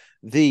was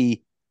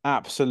the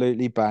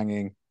absolutely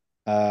banging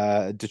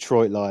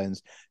Detroit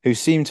Lions, who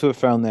seem to have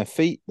found their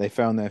feet. They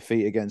found their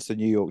feet against the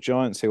New York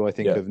Giants, who I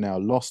think Yeah. have now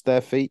lost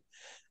their feet.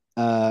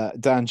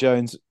 Dan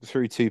Jones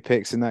threw 2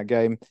 picks in that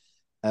game.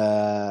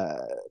 Uh,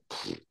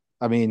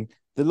 I mean,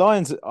 the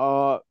Lions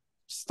are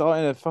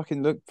starting to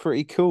fucking look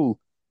pretty cool,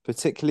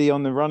 particularly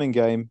on the running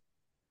game.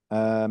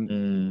 Um,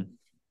 Mm.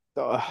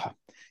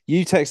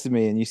 you texted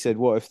me and you said,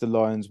 "What if the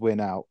Lions win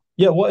out?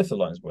 Yeah. What if the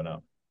Lions win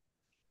out?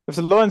 If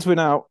the Lions win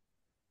out,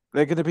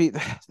 they're going to be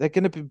they're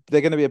going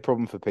to be a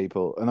problem for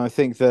people." And I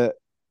think that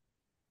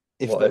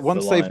if What that if the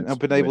once they've Lions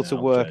been able win to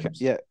out, work,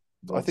 James? yeah, I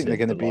What think they're if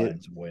going the to be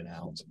Lions win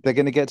out? they're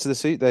going to get to the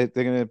suit. They're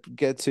going to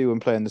get to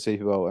and play in the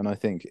Super Bowl. And I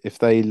think if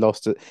they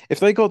got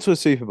to a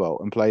Super Bowl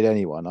and played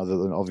anyone other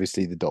than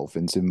obviously the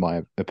Dolphins, in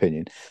my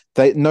opinion,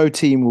 they no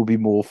team will be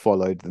more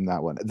followed than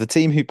that one. The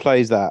team who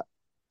plays that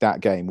that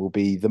game will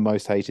be the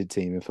most hated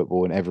team in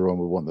football, and everyone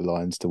will want the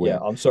Lions to Yeah,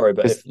 win. I'm sorry,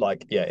 but Because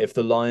if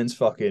the Lions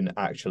fucking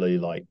actually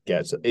like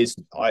gets is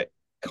I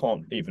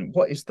can't even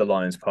what is the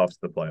Lions path to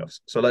the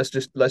playoffs? So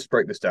let's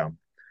break this down.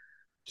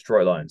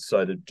 Detroit Lions.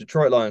 So the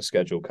Detroit Lions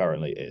schedule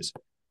currently is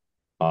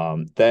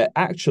they're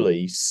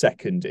actually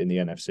second in the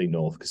NFC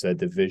North because their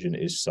division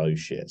is so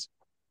shit.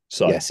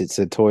 So yes, it's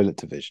a toilet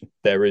division.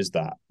 there is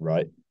that,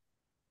 right?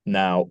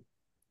 Now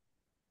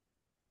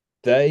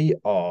they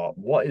are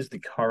what is the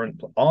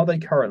current are they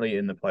currently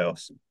in the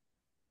playoffs?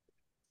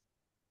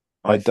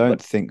 I I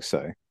don't think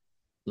so.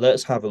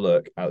 let's have a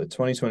look at the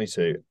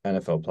 2022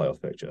 NFL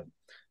playoff picture.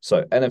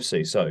 So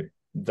NFC, so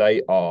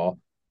they are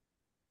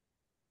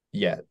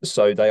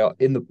so they are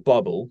in the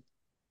bubble.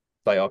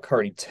 They are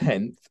currently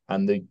 10th,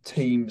 and the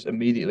teams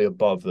immediately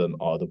above them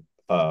are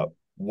the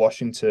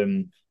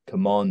Washington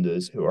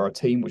Commanders, who are a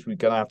team which we're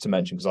gonna have to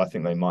mention because I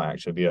think they might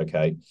actually be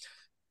okay,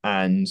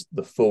 and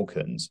the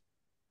Falcons.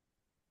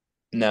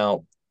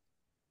 Now,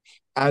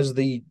 as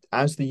the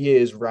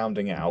years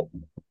rounding out,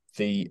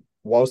 the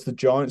whilst the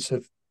Giants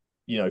have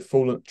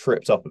fallen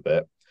tripped up a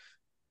bit,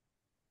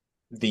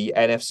 the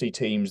NFC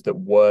teams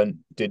that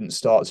didn't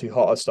start too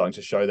hot are starting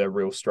to show their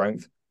real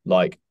strength.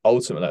 Like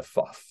ultimately,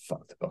 fuck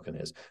the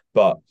Buccaneers,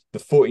 but the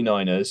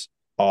 49ers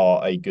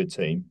are a good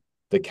team.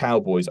 The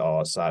Cowboys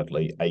are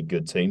sadly a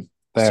good team.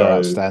 They are So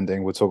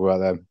outstanding. We'll talk about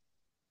them.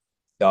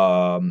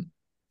 um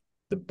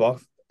the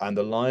Buff and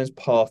the Lions'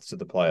 path to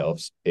the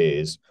playoffs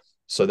is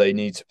so they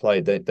need to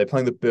play. They're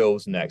playing the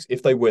Bills next.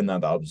 If they win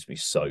that, that'll just be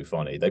so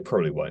funny. They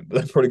probably won't, but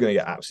they're probably going to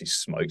get absolutely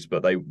smoked.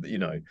 But they're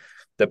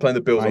playing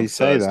the Bills Now on you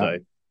say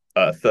that.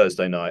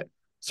 Thursday night.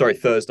 Sorry,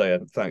 Thursday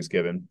at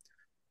Thanksgiving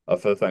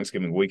for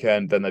Thanksgiving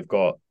weekend. Then they've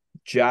got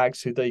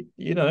Jags, who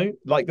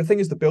like the thing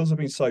is the Bills have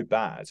been so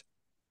bad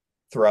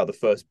throughout the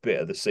first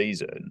bit of the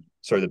season.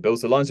 Sorry,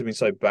 the Lions have been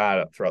so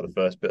bad throughout the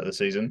first bit of the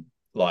season.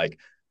 Like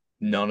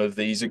none of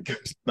these are good.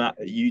 Matt,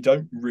 you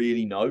don't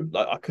really know.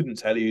 Like I couldn't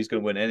tell you who's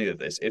going to win any of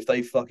this. If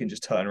they fucking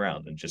just turn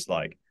around and just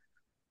like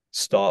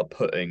start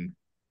putting,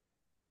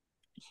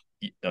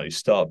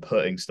 start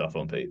putting stuff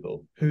on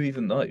people, who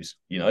even knows?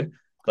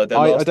 Like their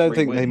I last don't three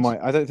think they wins.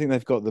 might. I don't think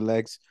they've got the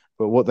legs.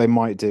 But what they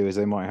might do is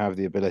they might have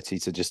the ability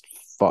to just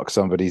fuck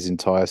somebody's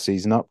entire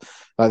season up.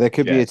 Like there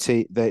could be a Jets.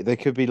 team. They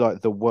could be like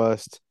the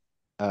worst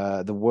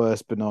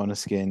banana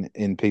skin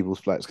in people's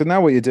flags. Because now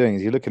what you're doing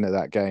is you're looking at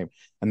that game,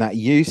 and that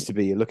used to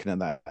be you're looking at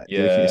that.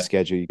 You're looking at your Yeah.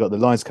 schedule. You've got the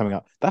lines coming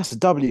up. That's a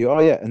W. Oh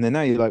yeah, and then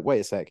now you're like, wait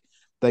a sec.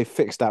 They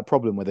fixed that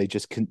problem where they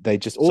just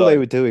all they So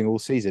were doing all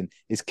season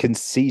is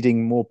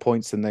conceding more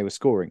points than they were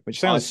scoring, which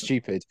I sounds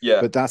stupid,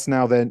 yeah. but that's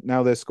now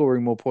they're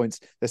scoring more points.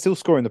 They're still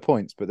scoring the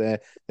points, but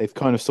they've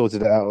kind of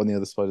sorted it out on the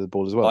other side of the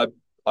ball as well.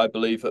 I I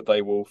believe that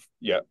they will.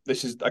 Yeah,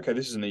 this is okay.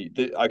 This is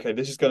okay.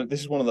 This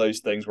is one of those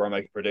things where I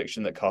make a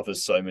prediction that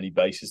covers so many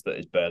bases that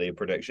it's barely a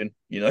prediction.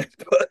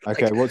 But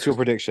Okay, like what's your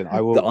prediction?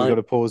 I will. that We got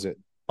to pause it.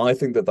 I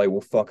think that they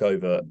will fuck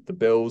over the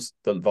Bills,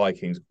 the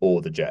Vikings,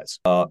 or the Jets,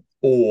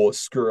 or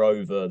screw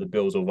over the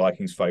Bills or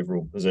Vikings'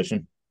 favorable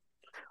position.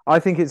 I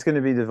think it's going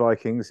to be the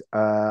Vikings.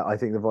 I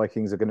think the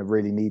Vikings are going to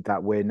really need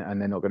that win, and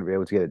they're not going to be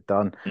able to get it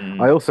done. I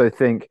Mm, also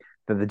think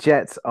that the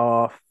Jets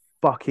are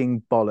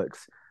fucking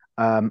bollocks.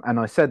 And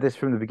I said this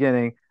from the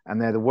beginning,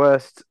 and they're the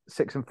worst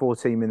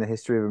 6-4 team in the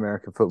history of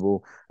American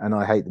football, and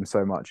I hate them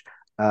so much.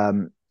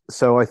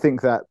 So I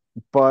think that,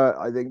 but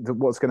I think that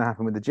what's going to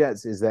happen with the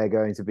Jets is they're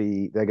going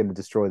to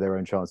destroy their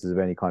own chances of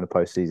any kind of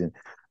postseason.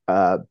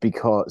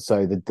 Because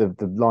so the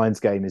Lions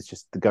game is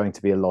just going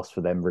to be a loss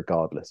for them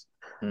regardless.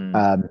 mm.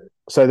 Um,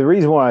 so the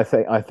reason why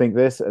I think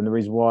this, and the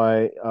reason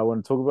why I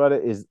want to talk about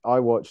it is I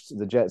watched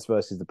the Jets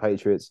versus the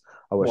Patriots.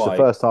 I watched the Why?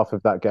 first half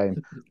of that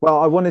game. Well,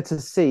 I wanted to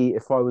see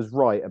if I was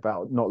right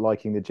about not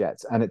liking the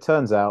Jets, and it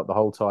turns out the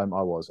whole time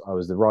I was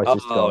the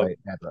rightest Oh, guy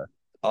ever.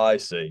 I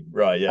see.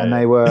 Right. And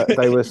Yeah.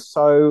 they were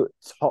so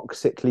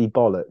toxically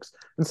bollocks,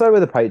 and so were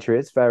the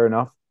Patriots. Fair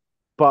enough,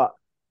 but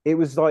it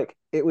was like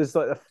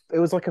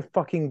a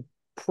fucking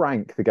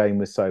prank. The game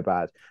was so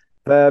bad.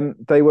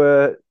 They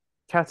were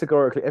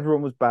categorically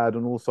everyone was bad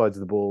on all sides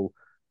of the ball.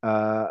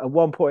 At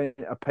one point,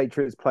 a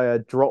Patriots player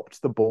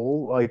dropped the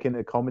ball like in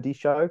a comedy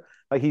show.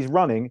 Like he's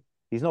running,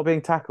 he's not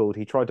being tackled.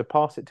 He tried to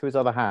pass it to his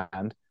other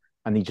hand,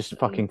 and he just Mm.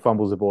 fucking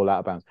fumbles the ball out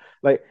of bounds.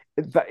 Like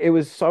it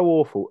was so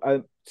awful.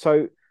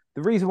 So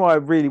the reason why I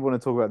really want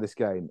to talk about this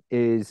game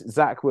is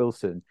Zach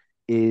Wilson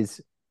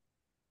is,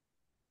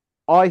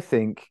 I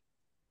think,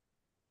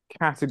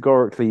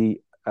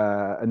 categorically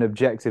and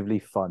objectively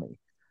funny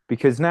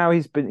because now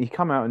he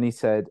come out and he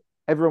said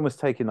everyone was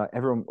taking like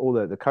everyone all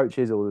the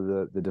coaches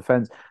all the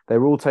defense they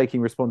were all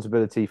taking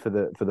responsibility for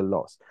the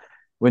loss.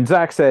 When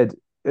Zach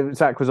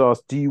was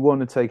asked, do you want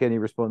to take any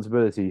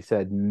responsibility, he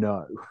said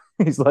no.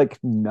 He's like,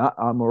 nah,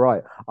 I'm all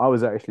right, I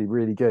was actually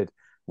really good.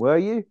 Were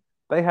you?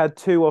 They had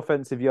 2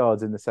 offensive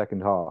yards in the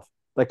second half.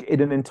 Like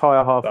in an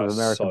entire half of That's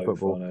American so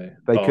football, funny.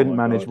 they Oh couldn't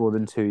my manage God. more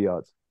than 2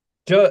 yards.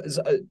 Just,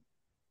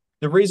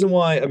 the reason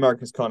why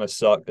Americans kind of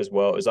suck as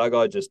well is that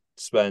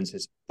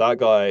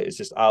guy is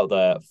just out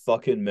there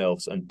fucking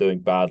milfs and doing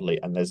badly,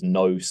 and there's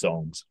no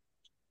songs.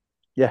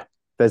 Yeah,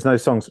 There's no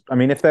songs. I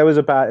mean, if there was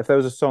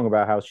a song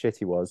about how shit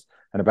he was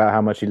and about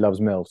how much he loves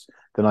MILFs,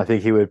 then I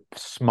think he would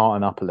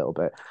smarten up a little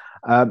bit.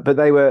 But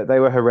they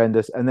were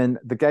horrendous. And then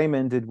the game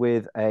ended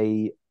with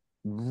a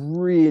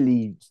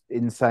really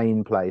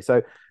insane play.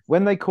 So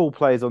when they call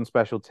plays on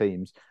special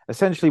teams,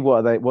 essentially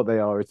what they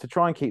are is to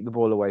try and keep the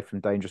ball away from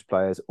dangerous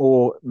players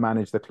or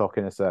manage the clock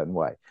in a certain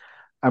way.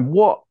 And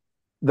what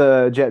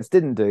the Jets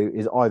didn't do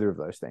is either of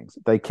those things.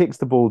 They kicked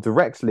the ball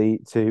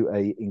directly to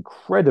a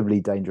incredibly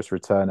dangerous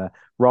returner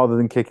rather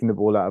than kicking the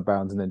ball out of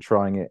bounds and then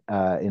trying it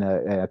in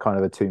a kind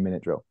of a 2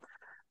 minute drill.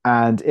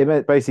 And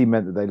basically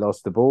meant that they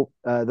lost the ball.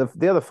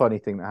 The other funny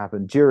thing that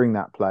happened during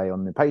that play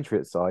on the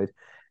Patriots side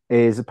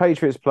is a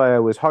Patriots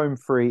player was home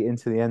free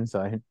into the end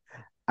zone,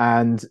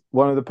 and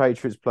one of the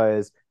Patriots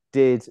players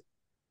did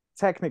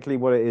technically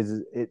what it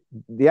is.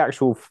 The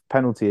actual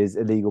penalty is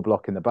illegal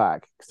block in the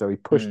back, so he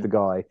pushed the Mm.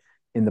 guy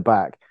in the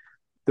back.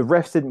 The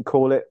refs didn't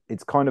call it.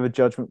 It's kind of a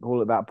judgment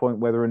call at that point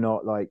whether or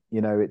not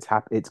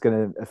it's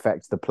going to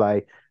affect the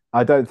play.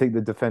 I don't think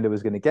the defender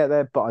was going to get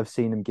there, but I've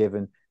seen him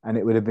given, and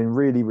it would have been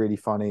really, really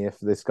funny if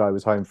this guy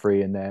was home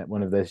free and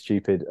one of their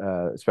stupid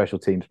special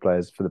teams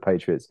players for the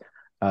Patriots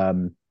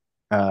um,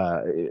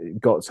 uh,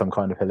 got some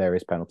kind of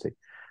hilarious penalty.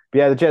 But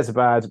yeah, the Jets are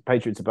bad.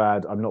 Patriots are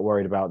bad. I'm not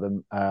worried about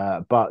them.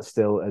 But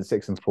still, at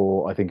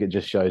 6-4, I think it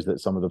just shows that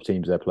some of the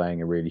teams they're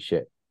playing are really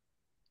shit.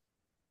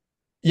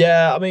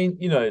 Yeah, I mean,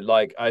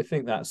 like I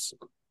think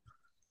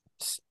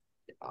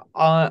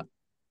I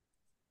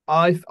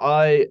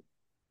I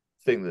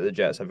think that the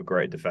Jets have a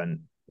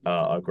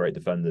are great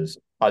defenders.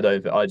 I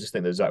just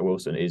think that Zach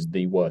Wilson is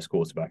the worst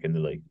quarterback in the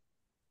league.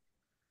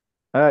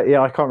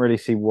 Yeah, I can't really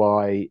see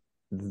why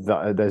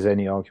there's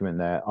any argument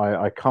there.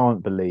 I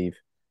can't believe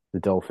the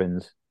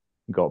Dolphins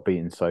got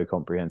beaten so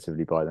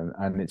comprehensively by them,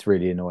 and it's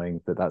really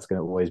annoying that that's going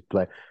to always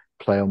play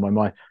on my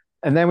mind.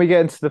 And then we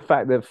get into the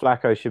fact that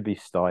Flacco should be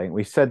starting.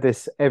 We said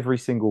this every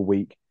single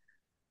week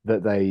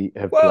that they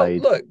have Well,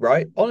 played. look,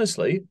 right?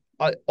 Honestly,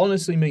 I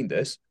honestly mean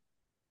this.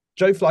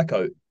 Joe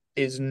Flacco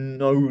is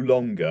no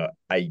longer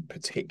a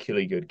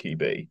particularly good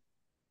QB.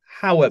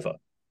 However,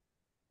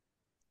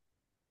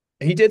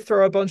 he did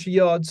throw a bunch of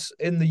yards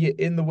in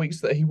the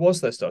weeks that he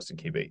was their starting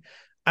QB.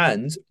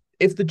 And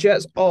if the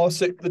Jets are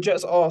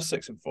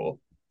 6-4.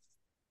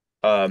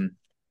 Um,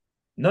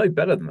 no,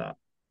 better than that.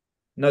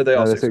 No, they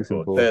are No, they're six and six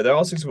and four. four. They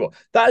are 6-4.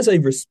 That is a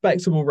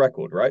respectable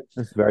record, right?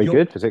 That's very You're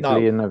good,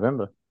 particularly now, in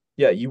November.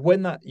 yeah, you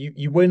win that.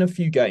 You win a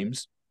few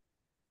games.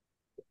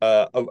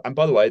 Oh, and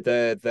by the way,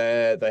 they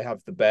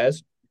have the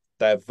Bears,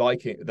 they have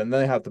then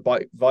they have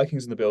the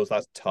Vikings and the Bills.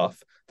 That's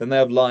tough. Then they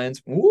have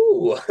Lions.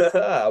 Ooh,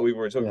 we've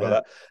already talked about Yeah,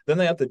 that. Then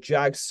they have the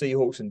Jags,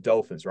 Seahawks, and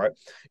Dolphins. Right?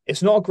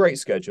 It's not a great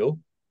schedule,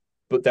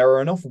 but there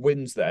are enough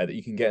wins there that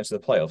you can get into the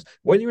playoffs.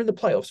 When you're in the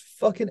playoffs,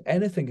 fucking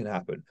anything can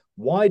happen.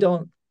 Why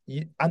don't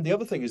you? And the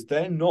other thing is,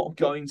 they're not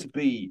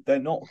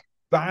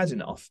bad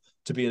enough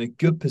to be in a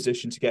good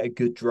position to get a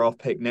good draft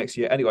pick next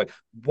year. Anyway,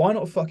 why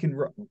not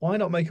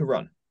make a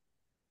run?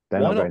 they're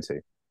Why not not? going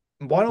to.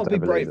 Why I not be don't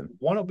believe brave? them.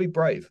 Why not be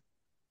brave?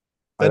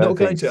 I They're don't not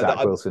going think to.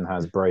 Zach Wilson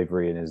has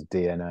bravery in his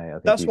DNA. I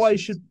think That's he's why he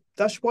just should.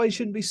 That's why he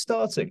shouldn't be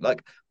starting.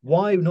 Like,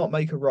 why not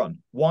make a run?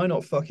 Why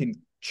not fucking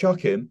chuck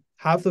him?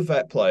 Have the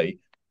vet play,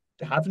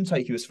 have him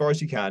take you as far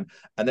as you can,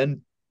 and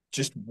then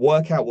just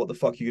work out what the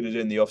fuck you're going to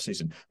do in the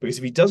offseason. Because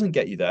if he doesn't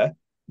get you there,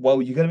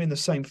 well, you're going to be in the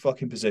same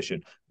fucking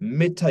position.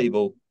 Mid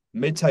table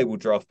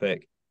draft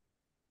pick.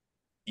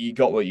 You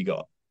got what you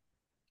got.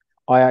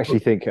 But I actually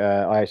think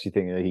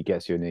that he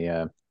gets you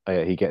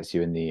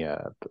in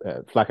the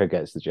Flacco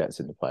gets the Jets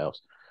in the playoffs.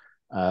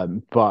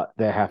 But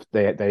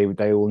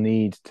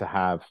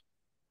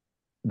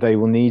they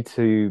will need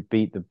to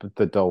beat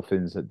the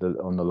Dolphins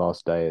on the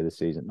last day of the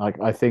season. Like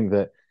I think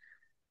that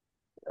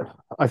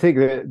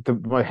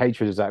my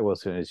hatred of Zach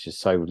Wilson is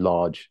just so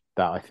large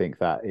that I think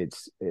that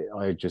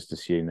I just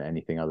assume that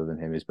anything other than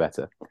him is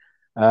better.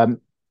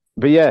 Um,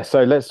 but yeah,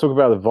 so let's talk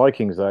about the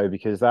Vikings though,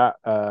 because that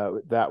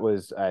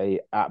was a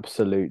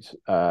absolute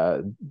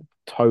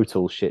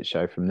total shit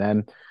show from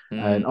them,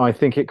 and mm, I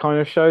think it kind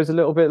of shows a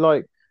little bit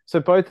like so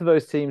both of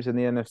those teams in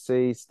the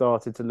NFC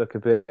started to look a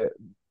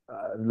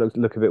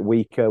bit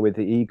weaker with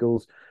the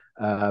Eagles,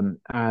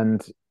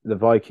 and the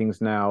Vikings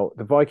now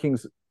the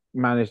Vikings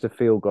managed a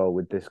field goal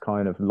with this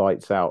kind of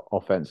lights out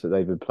offense that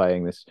they've been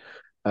playing this,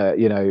 uh,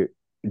 you know,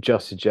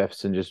 Justin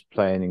Jefferson just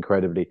playing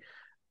incredibly.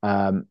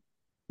 Um,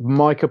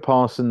 Micah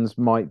Parsons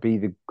might be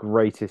the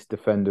greatest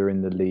defender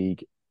in the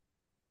league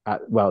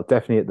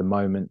definitely at the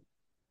moment.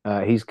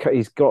 He's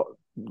got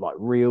like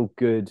real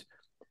good.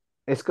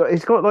 It's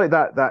got like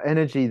that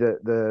energy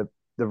that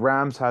the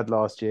Rams had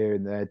last year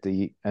in their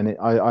D, and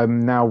I'm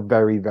now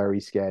very very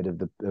scared of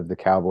the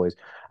Cowboys,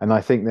 and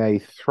I think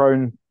they've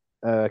thrown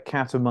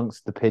cat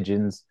amongst the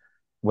pigeons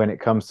when it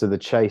comes to the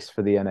chase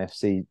for the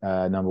NFC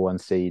number one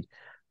seed.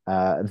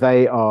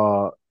 They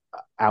are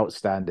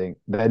outstanding.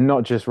 They're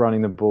not just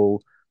running the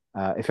ball.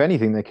 If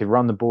anything, they could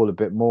run the ball a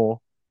bit more.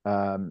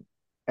 Um,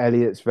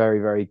 Elliott's very,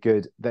 very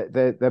good.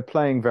 They're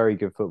playing very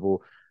good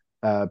football.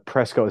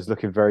 Prescott is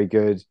looking very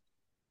good.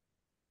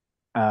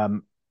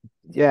 Um,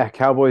 yeah,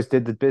 Cowboys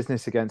did the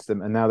business against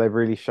them, and now they've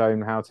really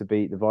shown how to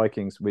beat the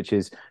Vikings, which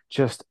is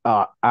just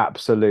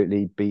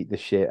absolutely beat the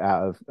shit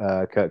out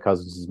of Kirk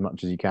Cousins as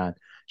much as you can.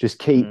 Just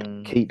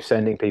Mm, keep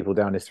sending people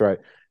down his throat,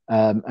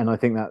 and I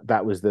think that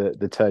that was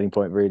the turning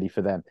point really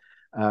for them.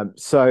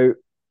 So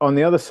on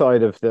the other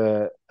side of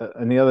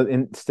and the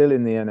other still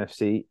in the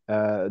NFC,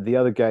 the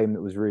other game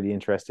that was really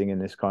interesting in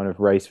this kind of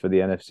race for the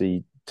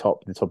NFC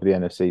the top of the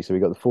NFC. So we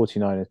got the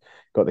 49ers,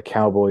 got the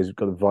Cowboys,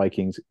 got the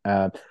Vikings,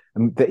 and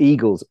the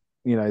Eagles,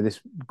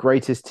 this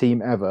greatest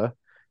team ever,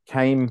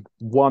 came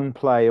one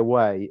play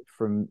away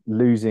from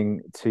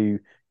losing to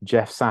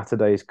Jeff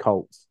Saturday's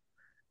Colts.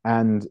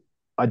 And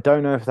I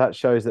don't know if that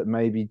shows that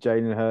maybe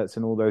Jalen Hurts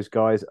and all those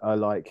guys are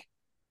like,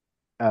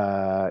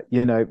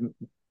 you know,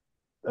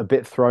 a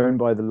bit thrown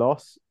by the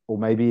loss, or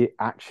maybe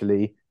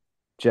actually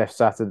Jeff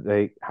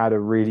Saturday had a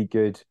really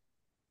good.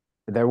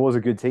 There was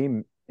a good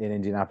team in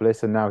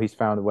Indianapolis, and now he's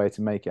found a way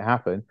to make it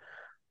happen.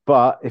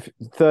 But if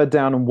third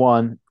down and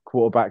one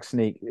quarterback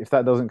sneak, if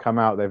that doesn't come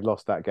out, they've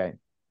lost that game.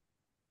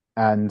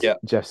 And yeah.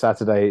 Jeff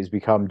Saturday has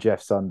become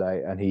Jeff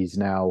Sunday, and he's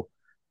now.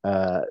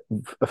 I'm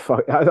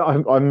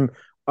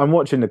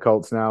watching the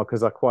Colts now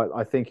because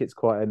I think it's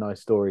quite a nice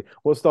story.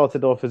 What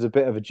started off as a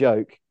bit of a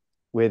joke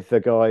with the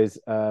guys,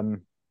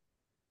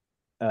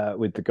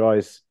 with the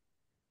guys,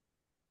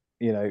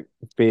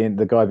 being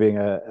the guy being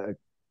a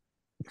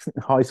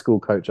high school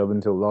coach up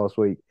until last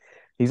week.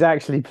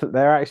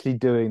 They're actually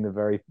doing the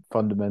very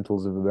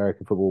fundamentals of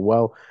American football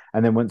well.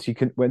 And then once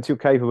you're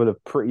capable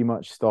of pretty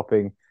much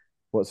stopping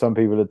what some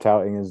people are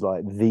touting as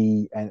like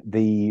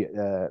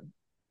the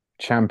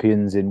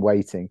champions in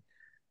waiting.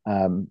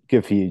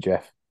 Good for you,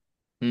 Jeff.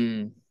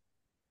 Mm.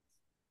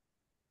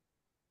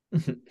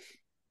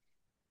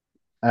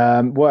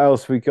 What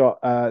else we got?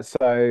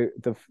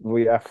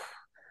 We have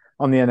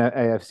on the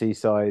AFC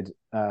side,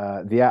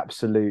 the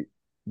absolute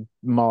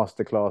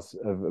masterclass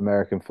of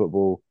American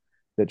football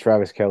that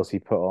Travis Kelsey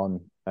put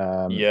on.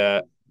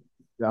 Yeah.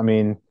 I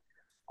mean,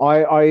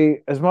 I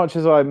as much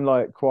as I'm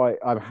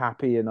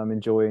happy and I'm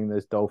enjoying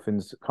this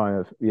Dolphins kind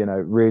of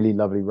really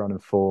lovely run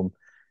of form.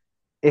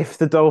 If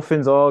the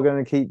Dolphins are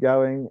going to keep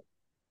going,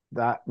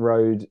 that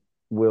road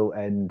will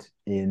end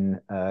in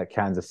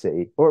Kansas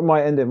City, or it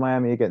might end in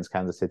Miami against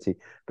Kansas City.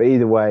 But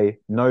either way,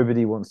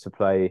 nobody wants to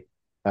play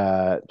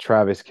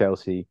Travis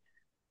Kelsey.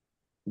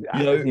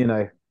 You know, You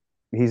know,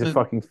 he's a the,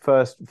 fucking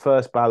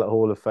first ballot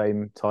Hall of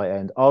Fame tight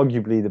end,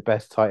 arguably the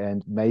best tight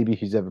end maybe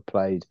who's ever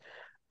played.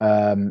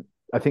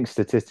 I think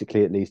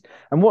statistically at least.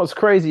 And what's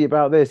crazy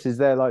about this is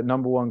their like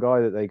number one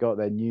guy that they got,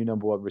 their new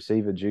number one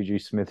receiver, Juju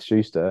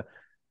Smith-Schuster.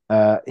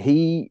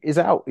 He is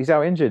out. He's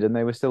out injured, and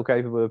they were still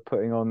capable of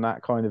putting on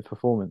that kind of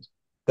performance.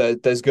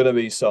 there's gonna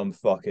be some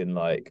fucking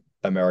like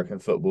American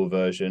football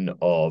version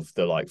of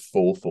the like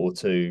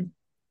 4-4-2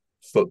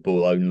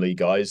 football only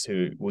guys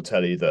who will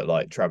tell you that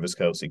like Travis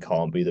Kelsey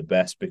can't be the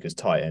best because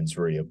tight end's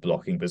really a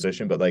blocking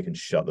position, but they can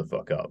shut the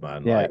fuck up,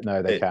 man. Yeah, Like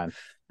no, they can.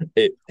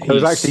 he's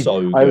so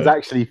I was good.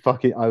 actually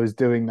fucking, I was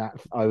doing that.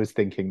 I was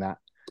thinking that.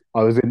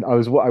 I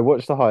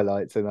watched the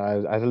highlights and I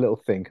had a little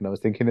think and I was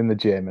thinking in the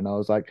gym and I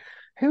was like,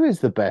 who is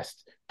the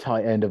best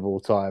tight end of all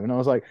time? And I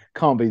was like,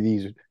 can't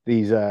be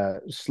these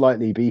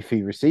slightly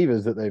beefy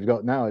receivers that they've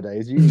got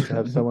nowadays. You need to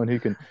have someone who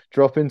can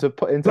drop into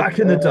Back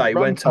in the day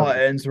run when tight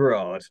coverage. ends were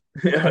hard,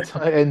 When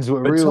tight ends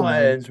were when real, tight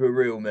man. ends were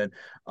real men.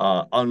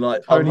 Tony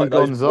Unlike those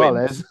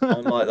Gonzalez, wimps,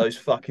 unlike those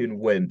fucking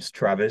wimps,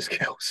 Travis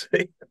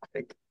Kelsey.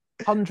 Like,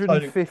 Tony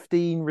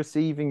 115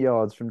 receiving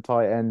yards from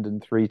tight end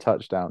and three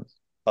touchdowns.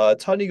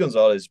 Tony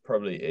Gonzalez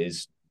probably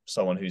is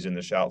someone who's in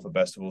the shout for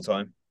best of all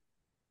time.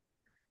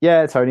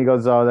 Yeah, Tony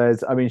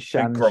Gonzalez. I mean, I think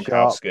Shannon Sharp,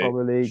 Gronkowski,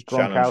 probably.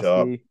 Shannon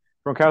Sharp.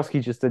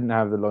 Gronkowski just didn't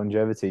have the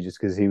longevity just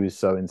because he was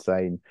so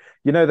insane.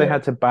 They Yeah,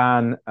 had to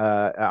ban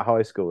at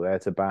high school, they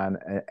had to ban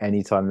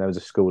anytime there was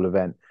a school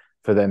event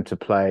for them to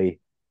play.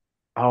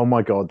 Oh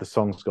my God, the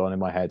song's gone in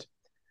my head.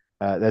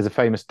 There's a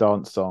famous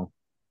dance song.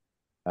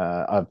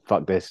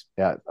 Fuck this.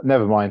 Yeah,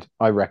 never mind.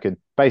 I reckon.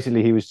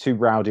 Basically, he was too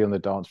rowdy on the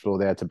dance floor.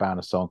 They had to ban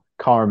a song.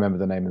 Can't remember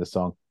the name of the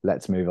song.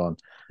 Let's move on.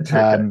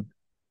 okay.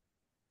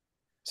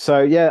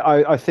 So yeah,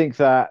 I think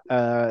that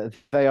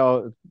they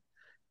are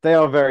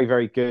very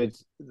very good.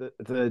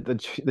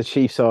 The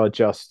Chiefs are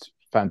just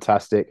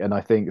fantastic, and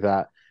I think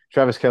that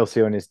Travis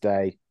Kelsey on his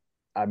day,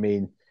 I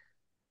mean,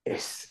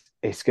 it's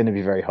going to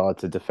be very hard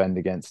to defend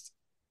against,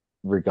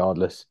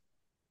 regardless.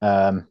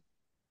 Um,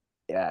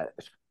 yeah,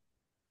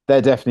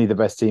 they're definitely the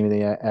best team in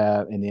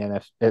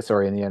the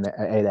sorry in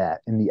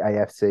the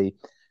AFC.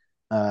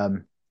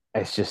 Um,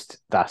 it's just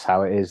that's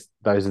how it is.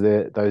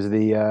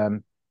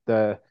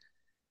 The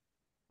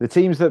the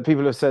teams that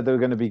people have said they were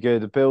going to be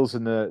good, the Bills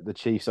and the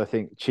Chiefs. I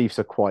think Chiefs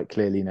are quite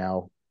clearly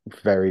now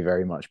very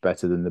very much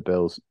better than the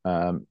Bills.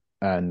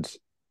 And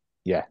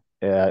yeah,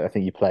 I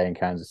think you play in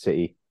Kansas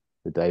City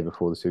the day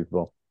before the Super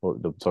Bowl, or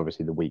it's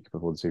obviously the week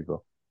before the Super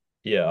Bowl.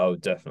 Yeah, oh,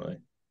 definitely.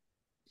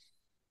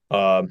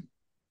 Um,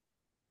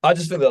 I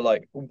just think that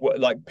like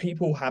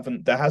people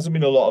haven't there hasn't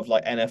been a lot of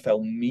like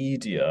NFL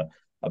media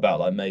about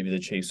like maybe the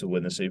Chiefs will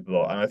win the Super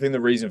Bowl, and I think the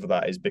reason for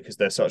that is because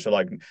they're such a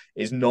like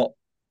is not.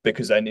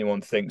 because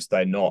anyone thinks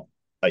they're not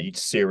a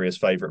serious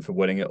favorite for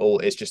winning it all.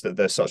 It's just that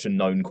they're such a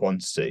known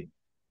quantity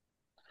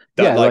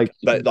that Yeah, like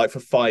like for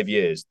 5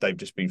 years they've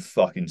just been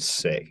fucking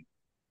sick.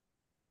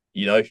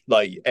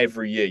 Like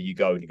every year you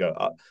go and you go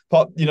up.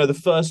 But the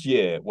first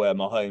year where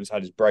Mahomes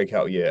had his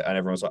breakout year and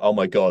everyone was like, "Oh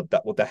my god,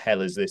 that what the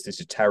hell is this? This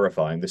is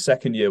terrifying." The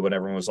second year when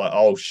everyone was like,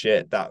 "Oh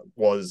shit, that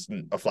was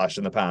a flash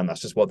in the pan. That's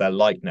just what they're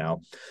like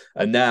now."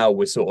 And now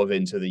we're sort of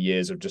into the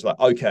years of just like,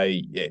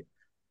 okay, yeah,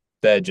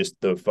 they're just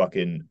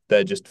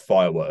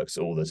fireworks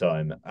all the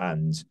time,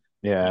 and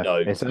yeah,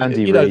 it's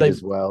Andy Reid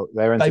as well.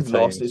 They're they've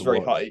lost. entertaining It's to very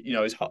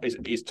watch. hard.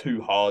 It's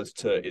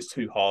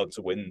too hard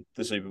to win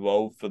the Super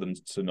Bowl for them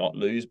to not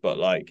lose. But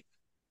like,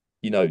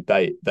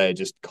 they're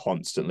just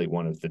constantly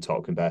one of the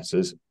top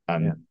competitors, Yeah.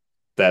 and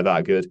they're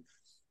that good.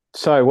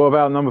 So, what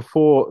about number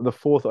four, the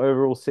fourth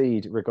overall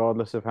seed,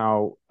 regardless of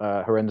how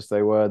horrendous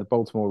they were, the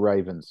Baltimore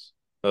Ravens?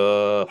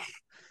 Uh,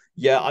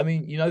 yeah. I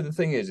mean, the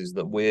thing is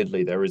that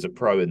weirdly there is a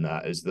pro in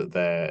that is that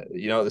they're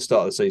at the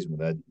start of the season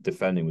their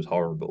defending was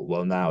horrible.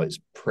 Well, now it's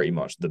pretty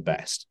much the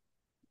best.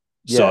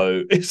 Yeah,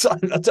 So it's I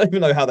don't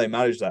even know how they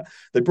managed that.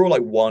 They brought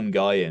like one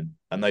guy in,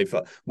 and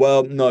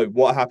well, no.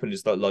 What happened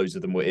is that loads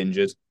of them were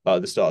injured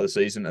at the start of the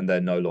season, and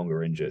they're no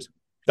longer injured.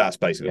 That's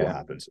basically what yeah.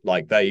 happened.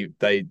 Like they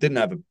didn't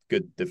have a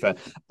good defense.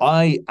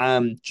 I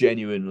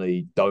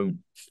genuinely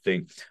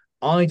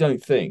I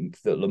don't think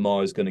that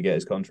Lamar is going to get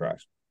his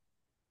contract.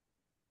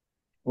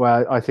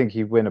 Well, I think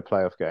you win a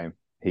playoff game,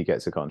 he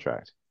gets a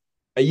contract.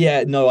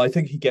 Yeah, no, I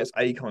think he gets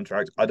a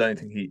contract. I don't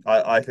think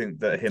I think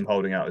that him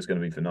holding out is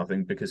going to be for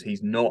nothing because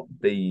he's not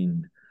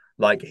been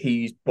like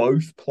he's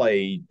both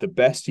played the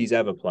best he's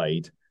ever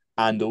played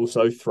and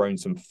also thrown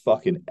some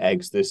fucking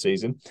eggs this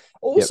season. Yep.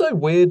 Also,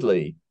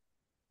 weirdly,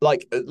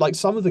 like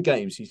some of the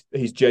games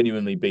he's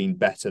genuinely been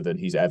better than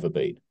he's ever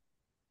been.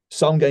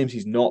 Some games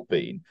he's not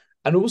been,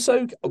 and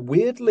also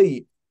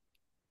weirdly,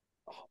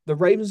 the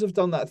Ravens have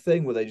done that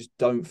thing where they just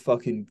don't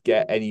fucking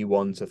get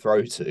anyone to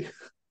throw to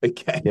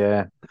again.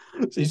 Yeah.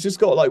 So he's just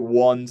got like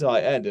one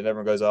tight end, and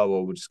everyone goes, "Oh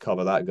well, we'll just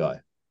cover that guy."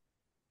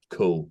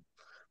 Cool,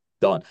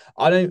 done.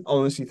 I don't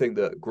honestly think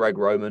that Greg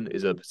Roman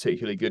is a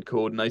particularly good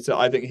coordinator.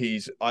 I think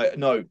he's. I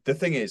no. The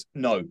thing is,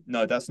 no,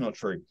 that's not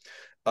true.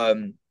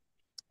 Um,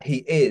 he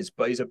is,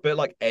 but he's a bit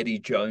like Eddie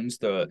Jones,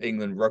 the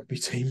England rugby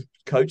team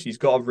coach. He's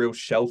got a real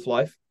shelf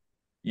life.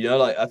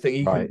 Like I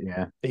think Right.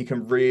 Yeah. he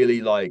can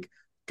really like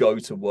go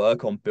to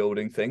work on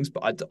building things,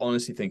 but I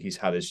honestly think he's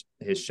had his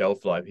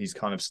shelf life. He's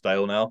kind of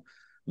stale now.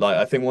 Like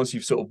I think once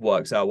you've sort of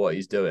worked out what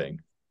he's doing,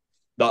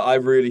 like I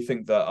really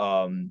think that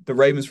the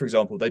Ravens, for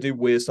example, they do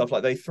weird stuff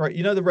like they throw.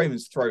 The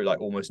Ravens throw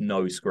like almost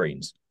no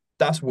screens.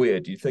 That's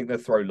weird. You think they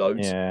throw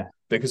loads Yeah.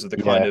 because of the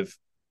kind Yeah. of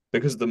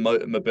because of the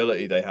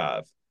mobility they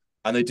have,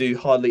 and they do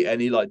hardly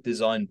any like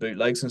design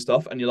bootlegs and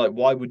stuff. And you're like,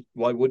 why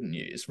wouldn't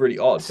you? It's really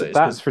odd, but it's because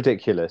That's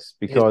ridiculous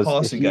his because if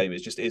passing you, game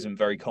is just isn't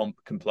very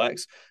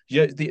complex.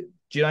 Do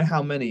you know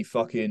how many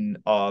fucking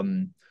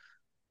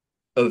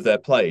of their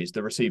plays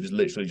the receivers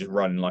literally just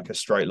run in like a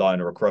straight line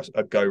or across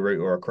a go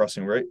route or a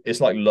crossing route?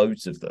 It's like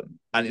loads of them,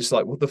 and it's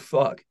like what the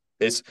fuck?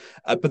 It's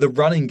but the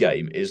running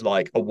game is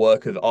like a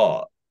work of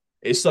art.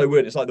 It's so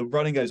weird. It's like the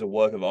running game is a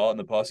work of art, and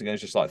the passing game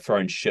is just like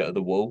throwing shit at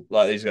the wall.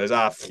 Like these guys,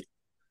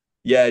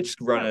 yeah,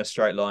 just run in a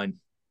straight line.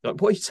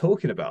 Like, what are you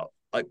talking about?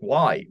 Like,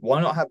 why?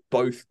 Why not have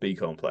both be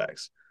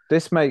complex?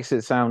 this makes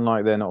it sound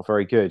like they're not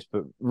very good,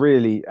 but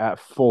really at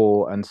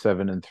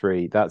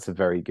 4-7-3, that's a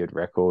very good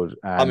record.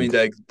 I mean,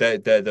 And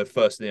they're the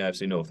first in the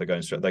AFC North. They're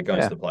going straight. They're going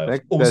to yeah, the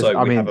playoffs. there's, Also,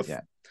 I we have mean, a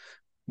yeah,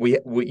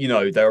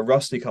 we they're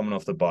rusty coming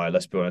off the bye.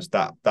 Let's be honest.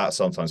 That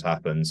sometimes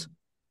happens.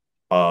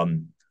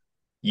 Um,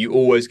 you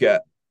always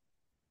get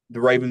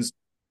the Ravens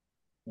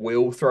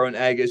will throw an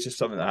egg. It's just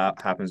something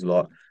that happens a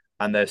lot,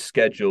 and their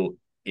schedule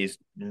is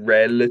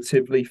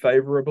relatively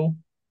favorable.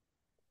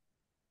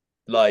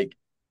 Like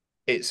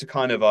it's a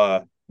kind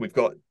of we've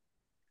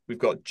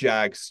got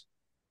Jags,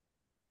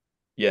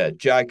 yeah,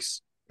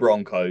 Jags,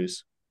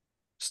 Broncos,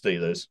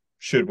 Steelers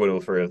should win all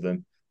three of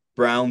them.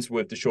 Browns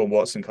with Deshaun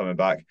Watson coming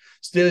back.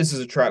 Steelers is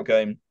a trap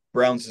game.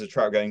 Browns is a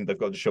trap game. They've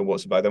got Deshaun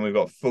Watson back. Then we've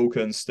got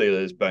Falcons,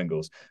 Steelers,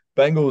 Bengals.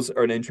 Bengals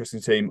are an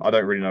interesting team. I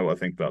don't really know what I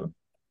think about them.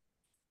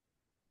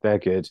 they're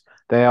good.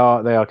 They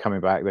are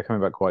coming back. They're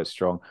coming back quite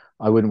strong.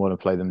 I wouldn't want to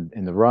play them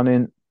in the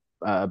running,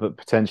 but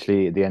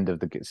potentially at the end of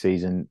the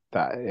season,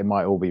 that it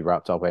might all be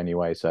wrapped up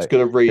anyway. So Just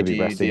going to could read be you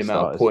the resting amount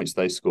of starters. points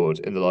they scored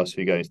in the last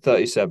few games: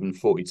 37,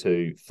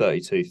 42,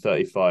 32,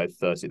 35,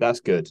 30. That's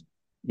good.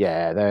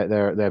 Yeah,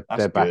 they're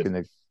That's back good. in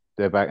the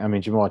they're back. I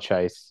mean, Jamar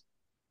Chase is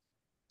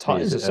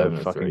Titans are a 7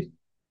 and fucking 3.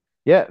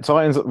 yeah.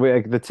 Titans,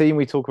 the team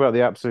we talk about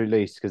the absolute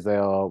least because they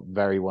are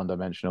very one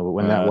dimensional. But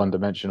when that Uh, one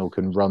dimensional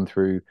can run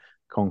through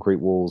concrete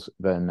walls,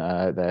 then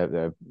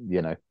they're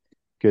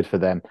good for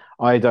them.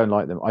 I don't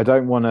like them. I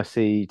don't want to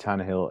see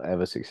Tannehill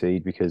ever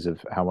succeed because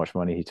of how much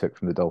money he took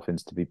from the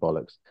Dolphins to be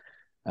bollocks.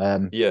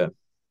 Um, yeah.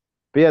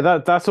 but yeah,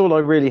 that's all I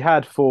really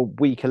had for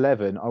week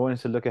 11. I wanted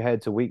to look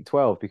ahead to week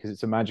 12 because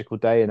it's a magical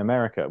day in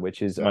America,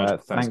 which is Magical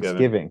Thanksgiving.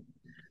 Thanksgiving.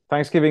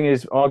 Thanksgiving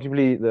is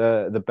arguably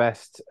the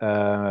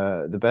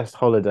best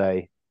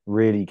holiday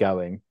really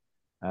going.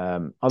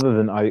 Other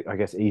than I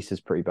guess Easter's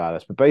pretty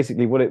badass. But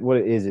basically, what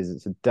it is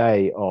it's a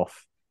day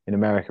off in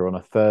America on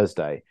a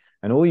Thursday,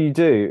 and all you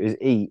do is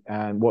eat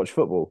and watch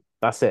football.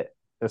 That's it.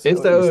 That's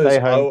If there you was stay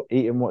home, I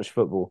eat and watch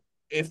football.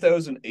 if there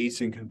was an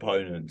eating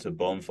component to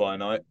bonfire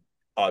night,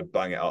 I'd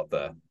bang it up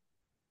there.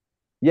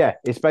 Yeah,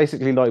 it's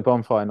basically like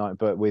bonfire night,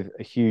 but with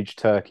a huge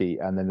turkey,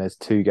 and then there's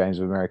two games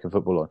of American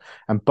football on,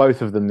 and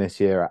both of them this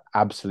year are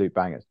absolute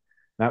bangers.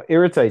 Now,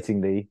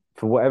 irritatingly,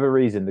 for whatever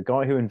reason, the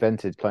guy who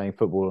invented playing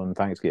football on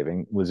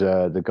Thanksgiving was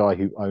the guy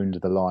who owned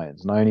the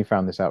Lions, and I only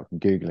found this out from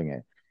googling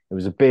it. It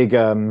was a big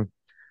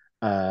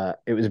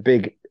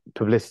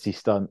publicity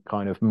stunt,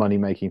 kind of money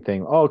making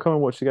thing. Oh, come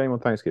and watch the game on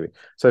Thanksgiving.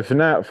 So from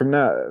now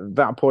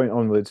that point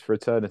onwards, for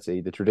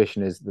eternity, the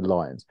tradition is the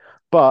Lions,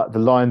 but the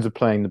Lions are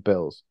playing the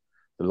Bills.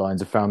 The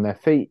Lions have found their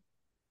feet.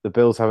 The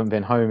Bills haven't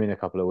been home in a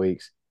couple of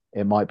weeks.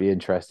 It might be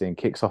interesting.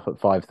 Kicks off at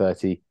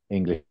 5:30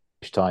 English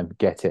time.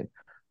 Get in.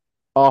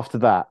 After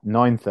that,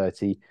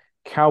 9:30,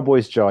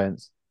 Cowboys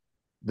Giants.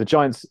 The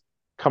Giants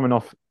coming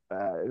off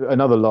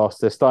another loss.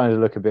 They're starting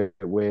to look a bit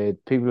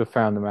weird. People have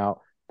found them out.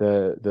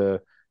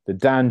 The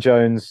Dan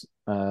Jones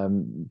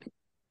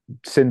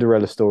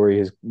Cinderella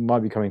story might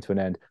be coming to an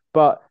end,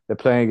 but they're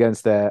playing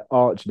against their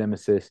arch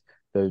nemesis,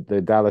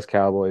 the Dallas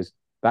Cowboys.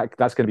 That's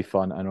going to be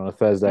fun. And on a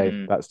Thursday,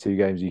 Mm, that's two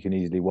games you can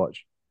easily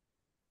watch.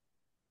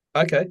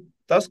 okay,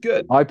 that's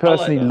good. I I like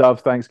personally that.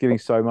 love Thanksgiving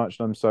so much,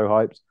 and I'm so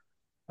hyped.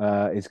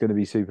 It's going to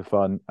be super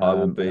fun, I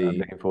will and I'm be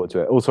looking forward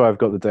to it. Also, I've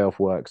got the day off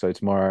work, so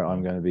tomorrow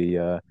I'm going to be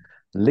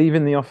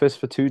leaving the office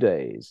for 2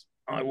 days.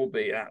 I will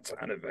be at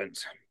an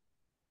event.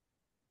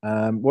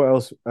 What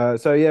else?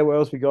 So yeah, what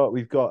else we got?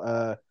 We've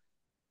got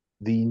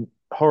the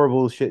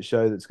horrible shit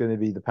show that's going to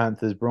be the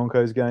Panthers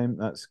Broncos game.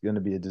 That's going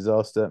to be a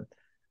disaster.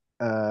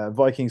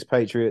 Vikings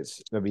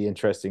Patriots. It'll be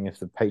interesting if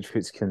the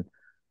Patriots can,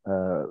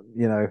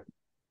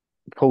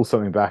 pull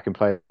something back and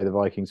play the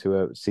Vikings, who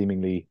are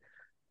seemingly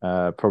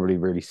probably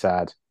really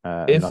sad.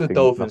 And If the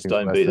Dolphins nothing's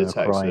don't worse beat than the a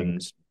crying.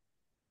 Texans,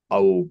 I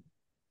will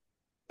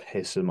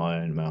piss in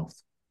my own mouth.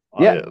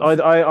 I Yeah,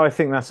 have. I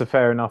think that's a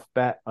fair enough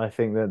bet. I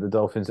think that the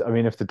Dolphins. I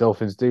mean, if the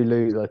Dolphins do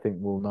lose, I think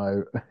we'll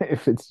know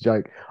if it's a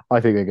joke.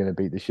 I think they're going to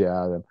beat the shit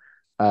out of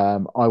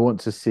them. I want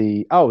to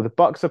see. Oh, the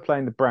Bucks are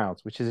playing the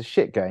Browns, which is a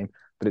shit game,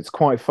 but it's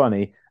quite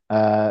funny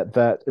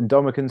that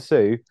Ndamukong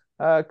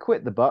Suh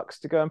quit the Bucks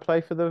to go and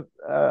play for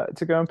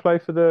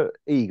the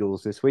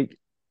Eagles this week.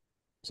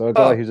 So a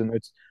guy Oh, who's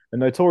a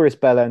notorious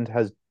bellend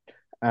has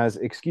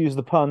excuse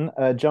the pun,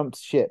 jumped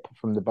ship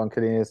from the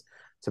Buccaneers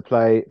to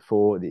play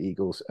for the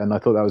Eagles, and I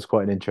thought that was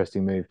quite an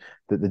interesting move.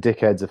 That the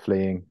dickheads are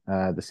fleeing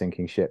the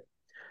sinking ship.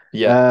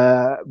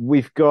 yeah.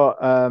 We've got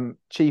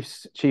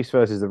Chiefs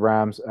versus the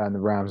Rams, and the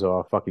Rams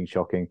are fucking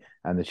shocking,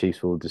 and the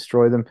Chiefs will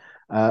destroy them.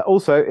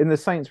 Also, in the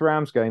Saints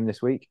Rams game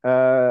this week,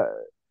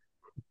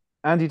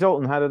 Andy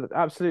Dalton had an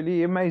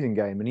absolutely amazing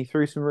game, and he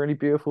threw some really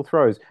beautiful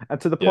throws, and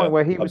to the Yeah. point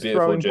where he A was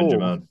beautiful throwing ginger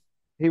balls. man.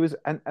 He was,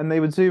 and they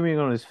were zooming in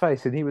on his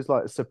face, and he was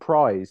like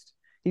surprised.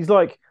 He's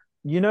like,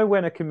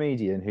 when a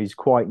comedian who's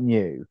quite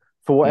new,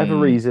 for whatever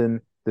Mm,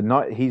 reason, the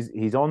night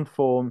he's on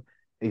form,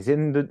 he's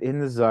in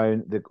the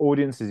zone. The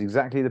audience is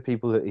exactly the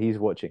people that he's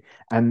watching,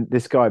 and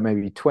this guy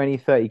maybe 20,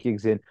 30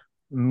 gigs in,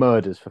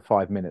 murders for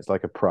 5 minutes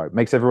like a pro,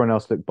 makes everyone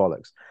else look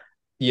bollocks.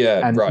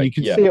 yeah, And you right.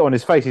 can Yeah. see it on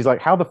his face. He's like,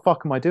 "How the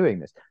fuck am I doing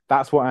this?"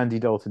 That's what Andy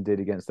Dalton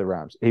did against the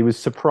Rams. He was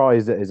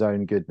surprised at his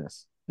own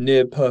goodness.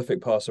 Near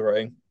perfect passer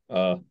rating.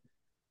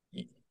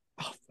 Y-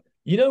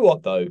 you know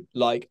what though?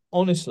 Like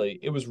honestly,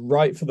 it was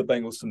right for the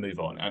Bengals to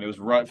move on, and it was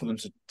right for them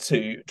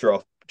to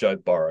draft Joe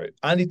Burrow.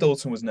 Andy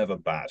Dalton was never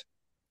bad.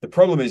 The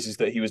problem is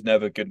that he was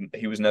never good.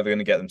 He was never going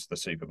to get them to the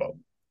Super Bowl,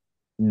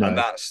 and No,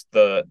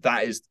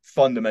 that is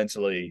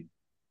fundamentally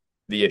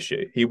the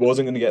issue. He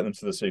wasn't going to get them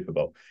to the Super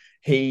Bowl.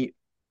 He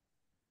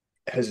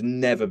has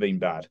never been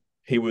bad.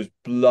 He was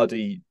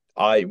bloody.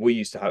 We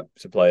used to have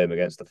to play him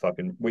against the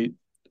fucking. We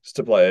used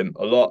to play him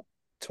a lot,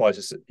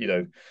 twice.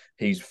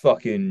 He's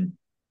fucking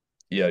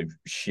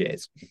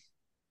shit.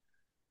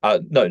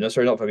 No, no,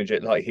 sorry, not fucking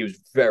shit. Like he was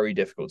very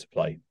difficult to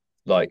play.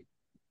 Like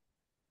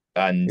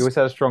he and always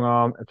had a strong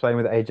arm. Playing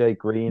with AJ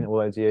Green all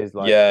those years,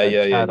 like yeah,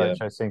 yeah, yeah, Chad yeah.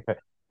 Ochocinco.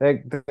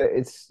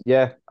 It's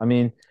yeah. I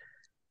mean,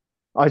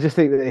 I just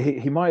think that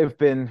he might have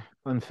been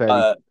Uh,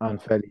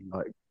 unfairly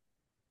like.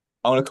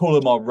 I'm gonna call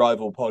them our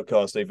rival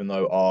podcast, even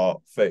though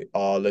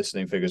our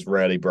listening figures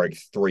rarely break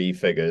three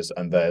figures,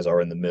 and theirs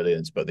are in the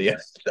millions. But the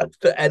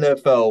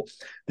NFL,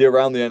 the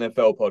Around the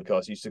NFL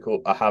podcast used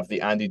to have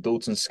the Andy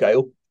Dalton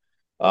scale,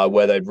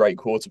 where they'd rate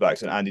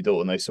quarterbacks, and Andy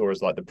Dalton they saw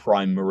as like the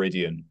prime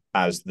meridian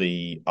as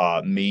the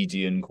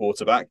median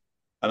quarterback.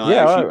 And I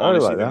Yeah, actually I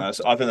honestly like think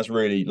that. that's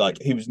really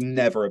like he was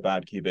never a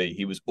bad QB.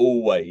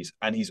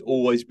 He's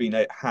always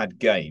been had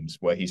games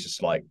where he's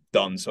just like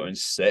done something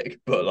sick,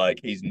 but like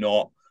he's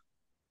not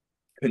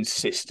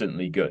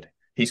consistently good.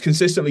 He's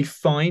consistently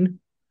fine.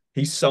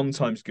 He's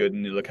sometimes good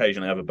and he'll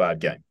occasionally have a bad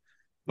game,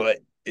 but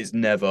it's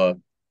never.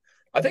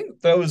 I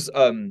think there was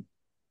Kind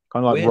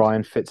of like weird.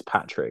 Ryan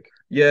Fitzpatrick.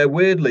 Yeah,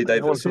 weirdly No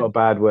they've one's got a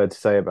bad word to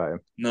say about him.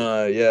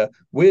 no, yeah.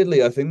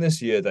 Weirdly, I think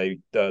this year they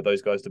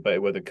those guys debated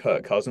whether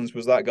Kirk Cousins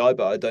was that guy,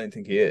 but I don't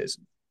think he is.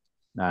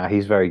 Nah,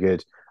 he's very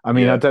good. I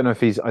mean, I Yeah, don't know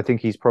if he's. I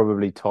think he's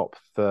probably top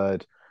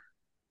third,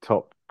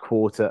 top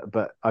quarter.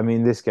 But I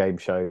mean, this game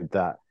showed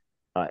that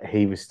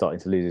he was starting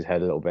to lose his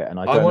head a little bit, and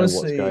I I don't want know to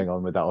what's see. going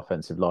on with that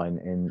offensive line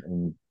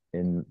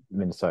in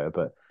Minnesota.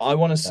 But I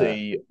want to uh,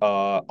 see.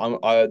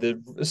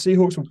 The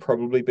Seahawks will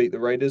probably beat the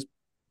Raiders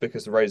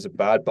because the Raiders are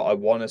bad, but I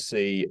want to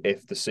see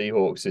if the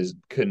Seahawks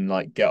can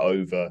like get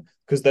over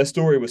because their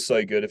story was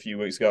so good a few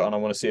weeks ago, and I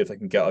want to see if they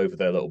can get over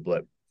their little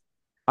blip.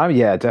 oh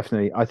yeah,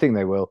 definitely. I think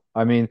they will.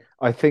 I mean,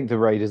 I think the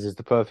Raiders is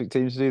the perfect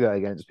team to do that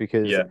against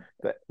because Yeah.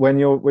 when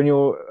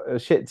you're a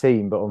shit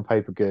team but on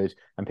paper good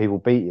and people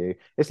beat you,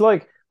 it's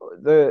like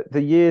the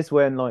years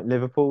when like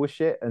Liverpool was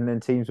shit and then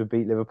teams would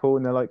beat Liverpool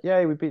and they're like,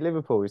 "Yeah, we beat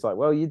Liverpool." It's like,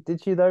 "Well, you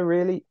did you though,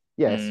 really?"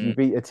 Yes, you Mm,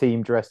 beat a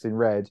team dressed in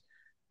red,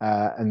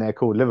 and they're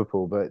called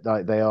Liverpool, but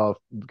like they are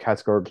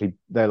categorically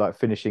they're like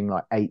finishing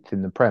like eighth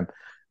in the Prem.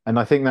 And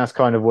I think that's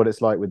kind of what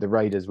it's like with the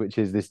Raiders, which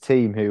is this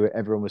team who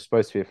everyone was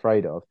supposed to be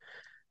afraid of.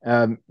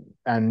 Um,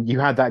 and you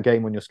had that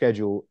game on your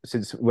schedule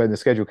since when the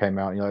schedule came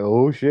out, and you're like,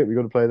 oh shit, we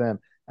got to play them,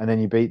 and then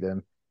you beat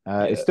them.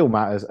 It yeah. still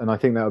matters, and I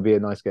think that would be a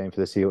nice game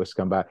for the Seahawks to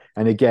come back.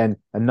 And again,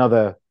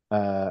 another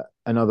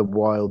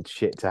wild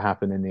shit to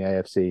happen in the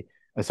AFC.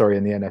 Sorry,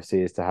 in the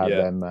NFC is to have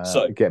Yeah. them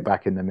So get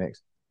back in the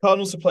mix.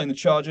 Cardinals are playing the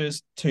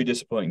Chargers, two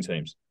disappointing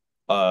teams.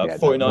 Yeah,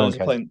 no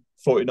one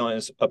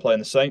 49ers are playing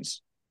the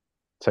Saints.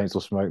 Saints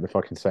will smoke the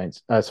fucking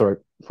Saints. Sorry,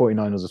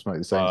 49ers will smoke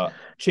the Saints.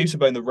 Chiefs are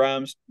playing the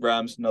Rams.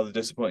 Rams, another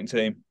disappointing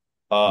team.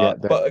 Yeah,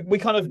 But we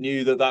kind of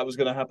knew that that was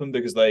going to happen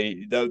because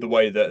the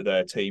way that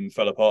their team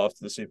fell apart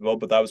after the Super Bowl,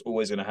 but that was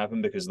always going to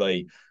happen because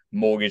they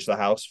mortgaged the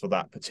house for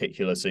that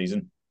particular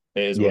season.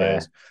 It is what it yeah.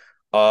 is.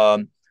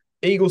 Um,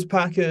 Eagles,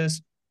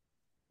 Packers.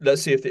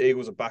 Let's see if the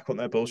Eagles are back on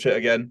their bullshit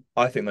again.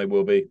 I think they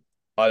will be.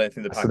 I don't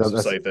think the So Packers have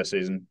that's saved their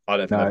season. I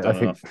don't think they've no. I done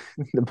think enough.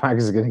 the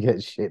Packers are going to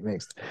get shit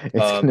mixed. It's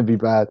going Um, to be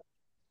bad.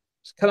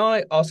 can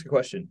I ask a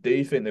question? Do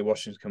you think the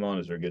Washington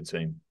Commanders are a good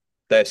team?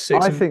 They're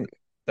six I and think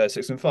they're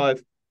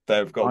 6-5.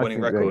 They've got a I winning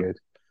think they're record. good.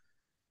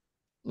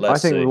 I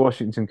Let's think the see.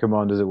 Washington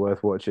Commanders are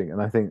worth watching,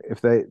 and I think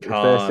if they're six and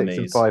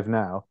Commies. five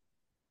now,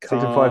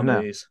 6-5 now,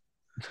 Commies.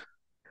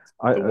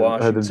 The I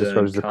heard them described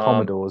Washington as the Com.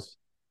 Commodores.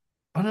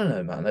 I don't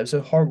know, man. There's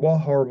a what a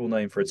horrible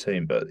name for a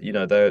team, but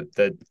they're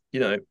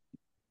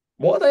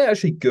what are they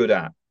actually good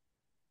at?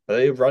 Are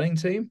they a running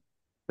team?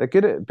 They're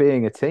good at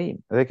being a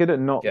team. They're good at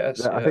I not.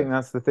 guess, I yeah. think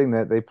that's the thing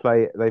that they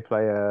play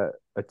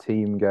a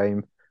team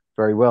game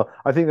very well.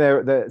 I think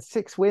they're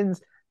 6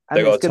 wins, They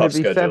and got it's a going to tough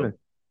be schedule. seven.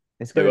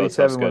 It's They going to got be a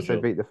tough seven once they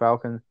schedule. beat the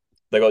Falcons.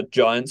 They got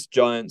Giants.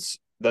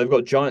 They've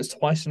got Giants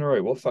twice in a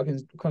row. What kind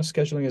of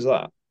scheduling is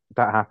that?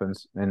 That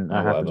happens, and Oh,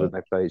 that happens when whatever.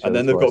 they play each And other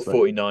then they've got twice. Like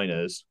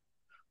 49ers.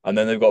 And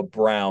then they've got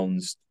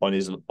Browns on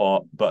his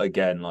but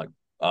again, like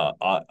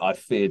I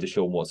fear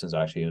Deshaun Watson's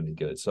actually gonna be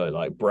good. So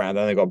like then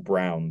they've got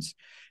Browns.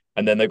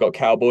 And then they've got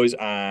Cowboys,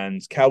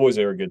 and Cowboys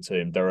are a good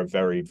team. They're a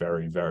very,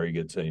 very, very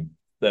good team.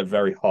 They're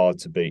very hard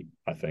to beat,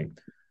 I think.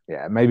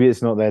 yeah, maybe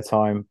it's not their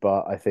time,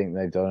 but I think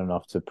they've done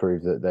enough to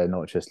prove that they're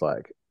not just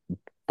like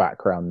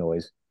background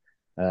noise,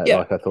 Yeah.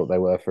 like I thought they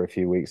were for a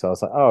few weeks. I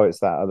was like, oh, it's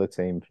that other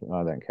team.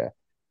 I don't care.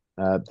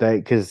 They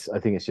because I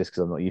think it's just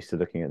because I'm not used to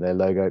looking at their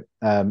logo,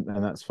 and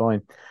that's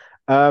fine.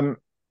 Um,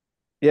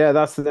 yeah,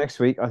 that's the next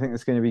week. I think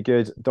it's going to be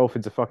good.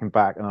 Dolphins are fucking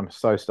back, and I'm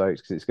so stoked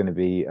because it's going to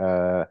be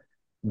a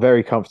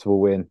very comfortable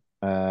win.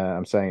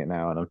 I'm saying it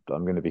now, and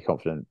I'm going to be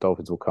confident.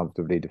 Dolphins will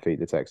comfortably defeat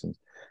the Texans.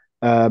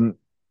 Um,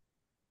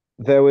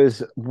 there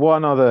was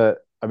one other.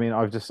 I mean,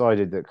 I've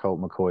decided that Colt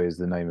McCoy is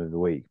the name of the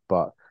week,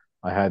 but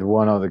I had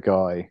one other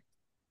guy,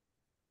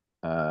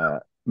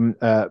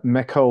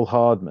 Mecole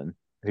Hardman,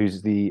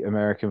 who's the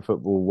American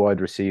football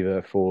wide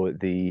receiver for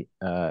the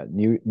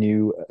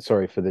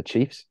for the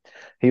Chiefs.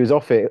 He was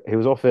off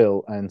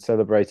ill and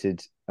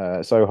celebrated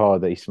so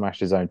hard that he smashed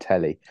his own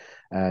telly.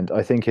 And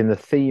I think in the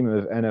theme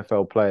of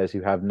NFL players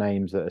who have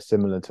names that are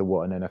similar to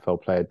what an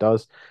NFL player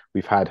does,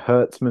 we've had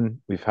Hertzman,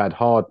 we've had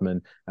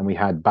Hardman, and we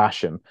had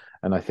Basham.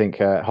 And I think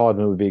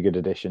Hardman would be a good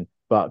addition.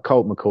 But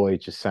Colt McCoy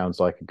just sounds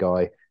like a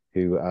guy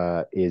who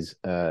is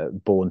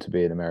born to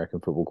be an American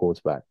football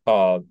quarterback.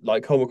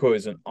 Like Cole McCoy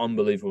is an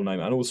unbelievable name.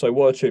 And also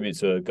what a tribute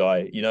to a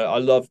guy.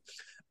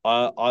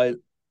 I I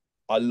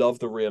I love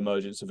the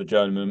re-emergence of a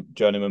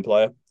journeyman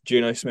player.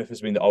 Geno Smith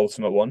has been the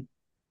ultimate one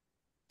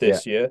Yeah,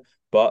 this year.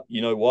 But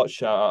you know what?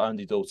 Shout out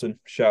Andy Dalton.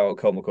 Shout out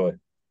Cole McCoy.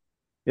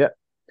 yeah,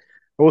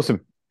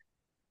 awesome.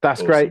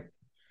 That's great. Awesome.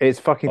 It's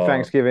fucking Uh,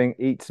 Thanksgiving.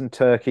 Eat some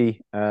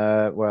turkey.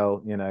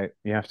 Well,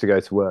 you have to go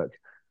to work,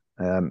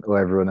 or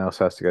everyone else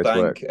has to go to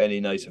work. thank any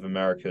Native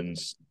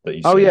Americans that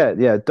you Oh see. yeah,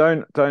 yeah.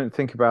 Don't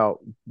think about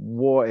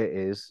what it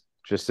is.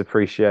 Just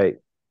appreciate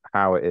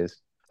how it is.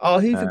 Oh,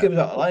 he Uh, forgives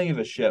that. I don't give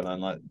a shit, man.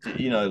 Like,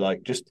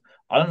 like just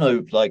I don't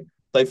know, like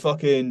they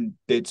fucking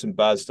did some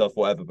bad stuff,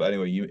 whatever. But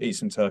anyway, you eat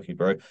some turkey,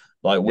 bro.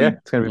 Like yeah,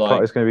 it's gonna be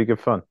like it's gonna be good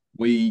fun.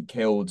 we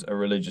killed a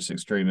religious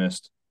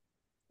extremist.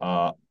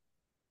 Uh,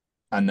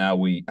 and now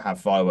we have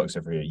fireworks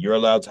every year. You're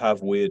allowed to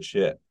have weird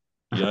shit.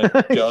 Do you know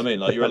what I mean?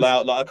 Like you're That's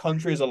allowed, like a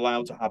country is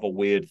allowed to have a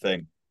weird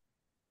thing.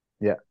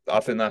 yeah. I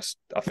think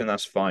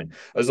that's fine.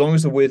 As long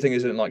as the weird thing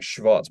isn't like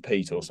Schwarz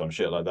Pete or some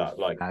shit like that.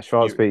 Like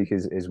Schwarz you Peak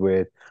is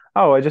weird.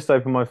 Oh, I just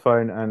opened my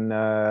phone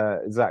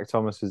and Zach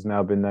Thomas has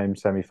now been named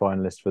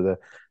semi-finalist for the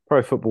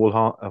Pro Football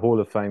Hall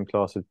of Fame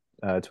class of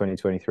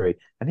 2023,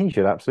 and he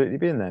should absolutely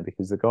be in there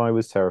because the guy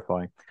was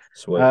terrifying.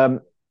 sweet Um,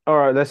 all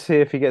right, let's see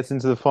if he gets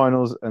into the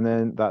finals, and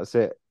then that's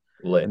it.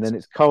 And lit. then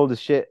it's cold as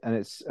shit, and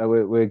it's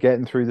we're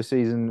getting through the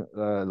season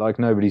like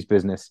nobody's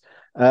business.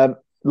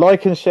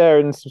 Like and share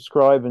and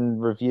subscribe and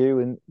review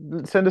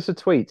and send us a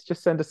tweet.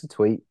 Just send us a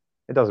tweet.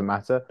 It doesn't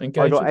matter. I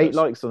Engage got with eight us.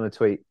 likes on a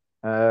tweet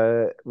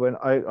when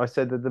I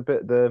said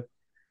that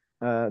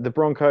the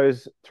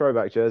Broncos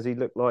throwback jersey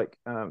looked like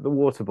the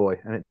Water Boy,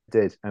 and it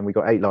did, and we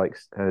got 8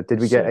 likes.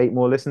 Did we get Sick. 8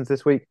 more listens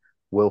this week?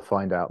 We'll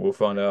find out. We'll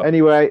find out.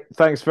 Anyway,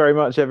 thanks very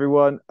much,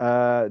 everyone.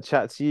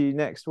 Chat to you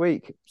next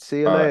week. See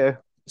you All right.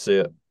 later. See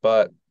ya.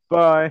 Bye.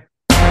 Bye.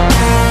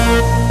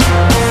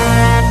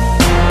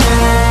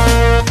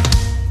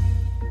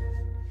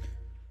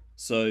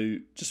 So,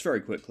 just very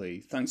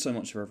quickly, thanks so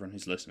much for everyone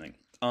who's listening.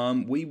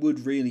 We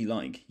would really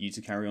like you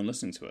to carry on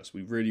listening to us.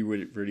 We really,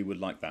 really, really would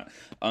like that.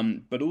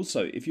 But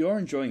also, if you are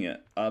enjoying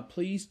it,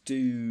 please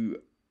do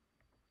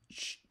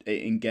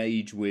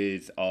engage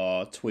with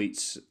our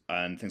tweets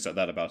and things like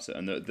that about it.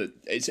 And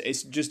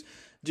it's just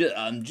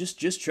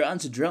trying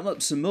to drum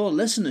up some more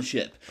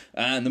listenership.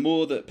 And the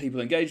more that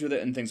people engage with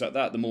it and things like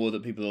that, the more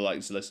that people are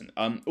likely to listen.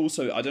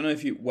 Also, I don't know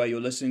if where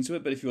you're listening to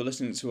it, but if you're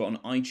listening to it on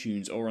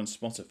iTunes or on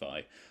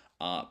Spotify,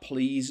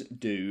 please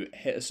do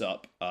hit us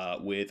up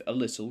with a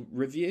little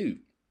review.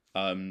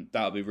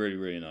 That would be really,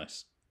 really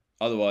nice.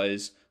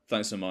 Otherwise,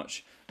 thanks so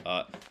much.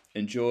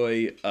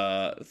 Enjoy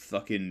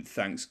fucking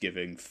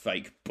Thanksgiving,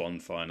 fake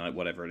bonfire night,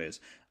 whatever it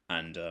is.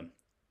 And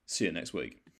see you next week.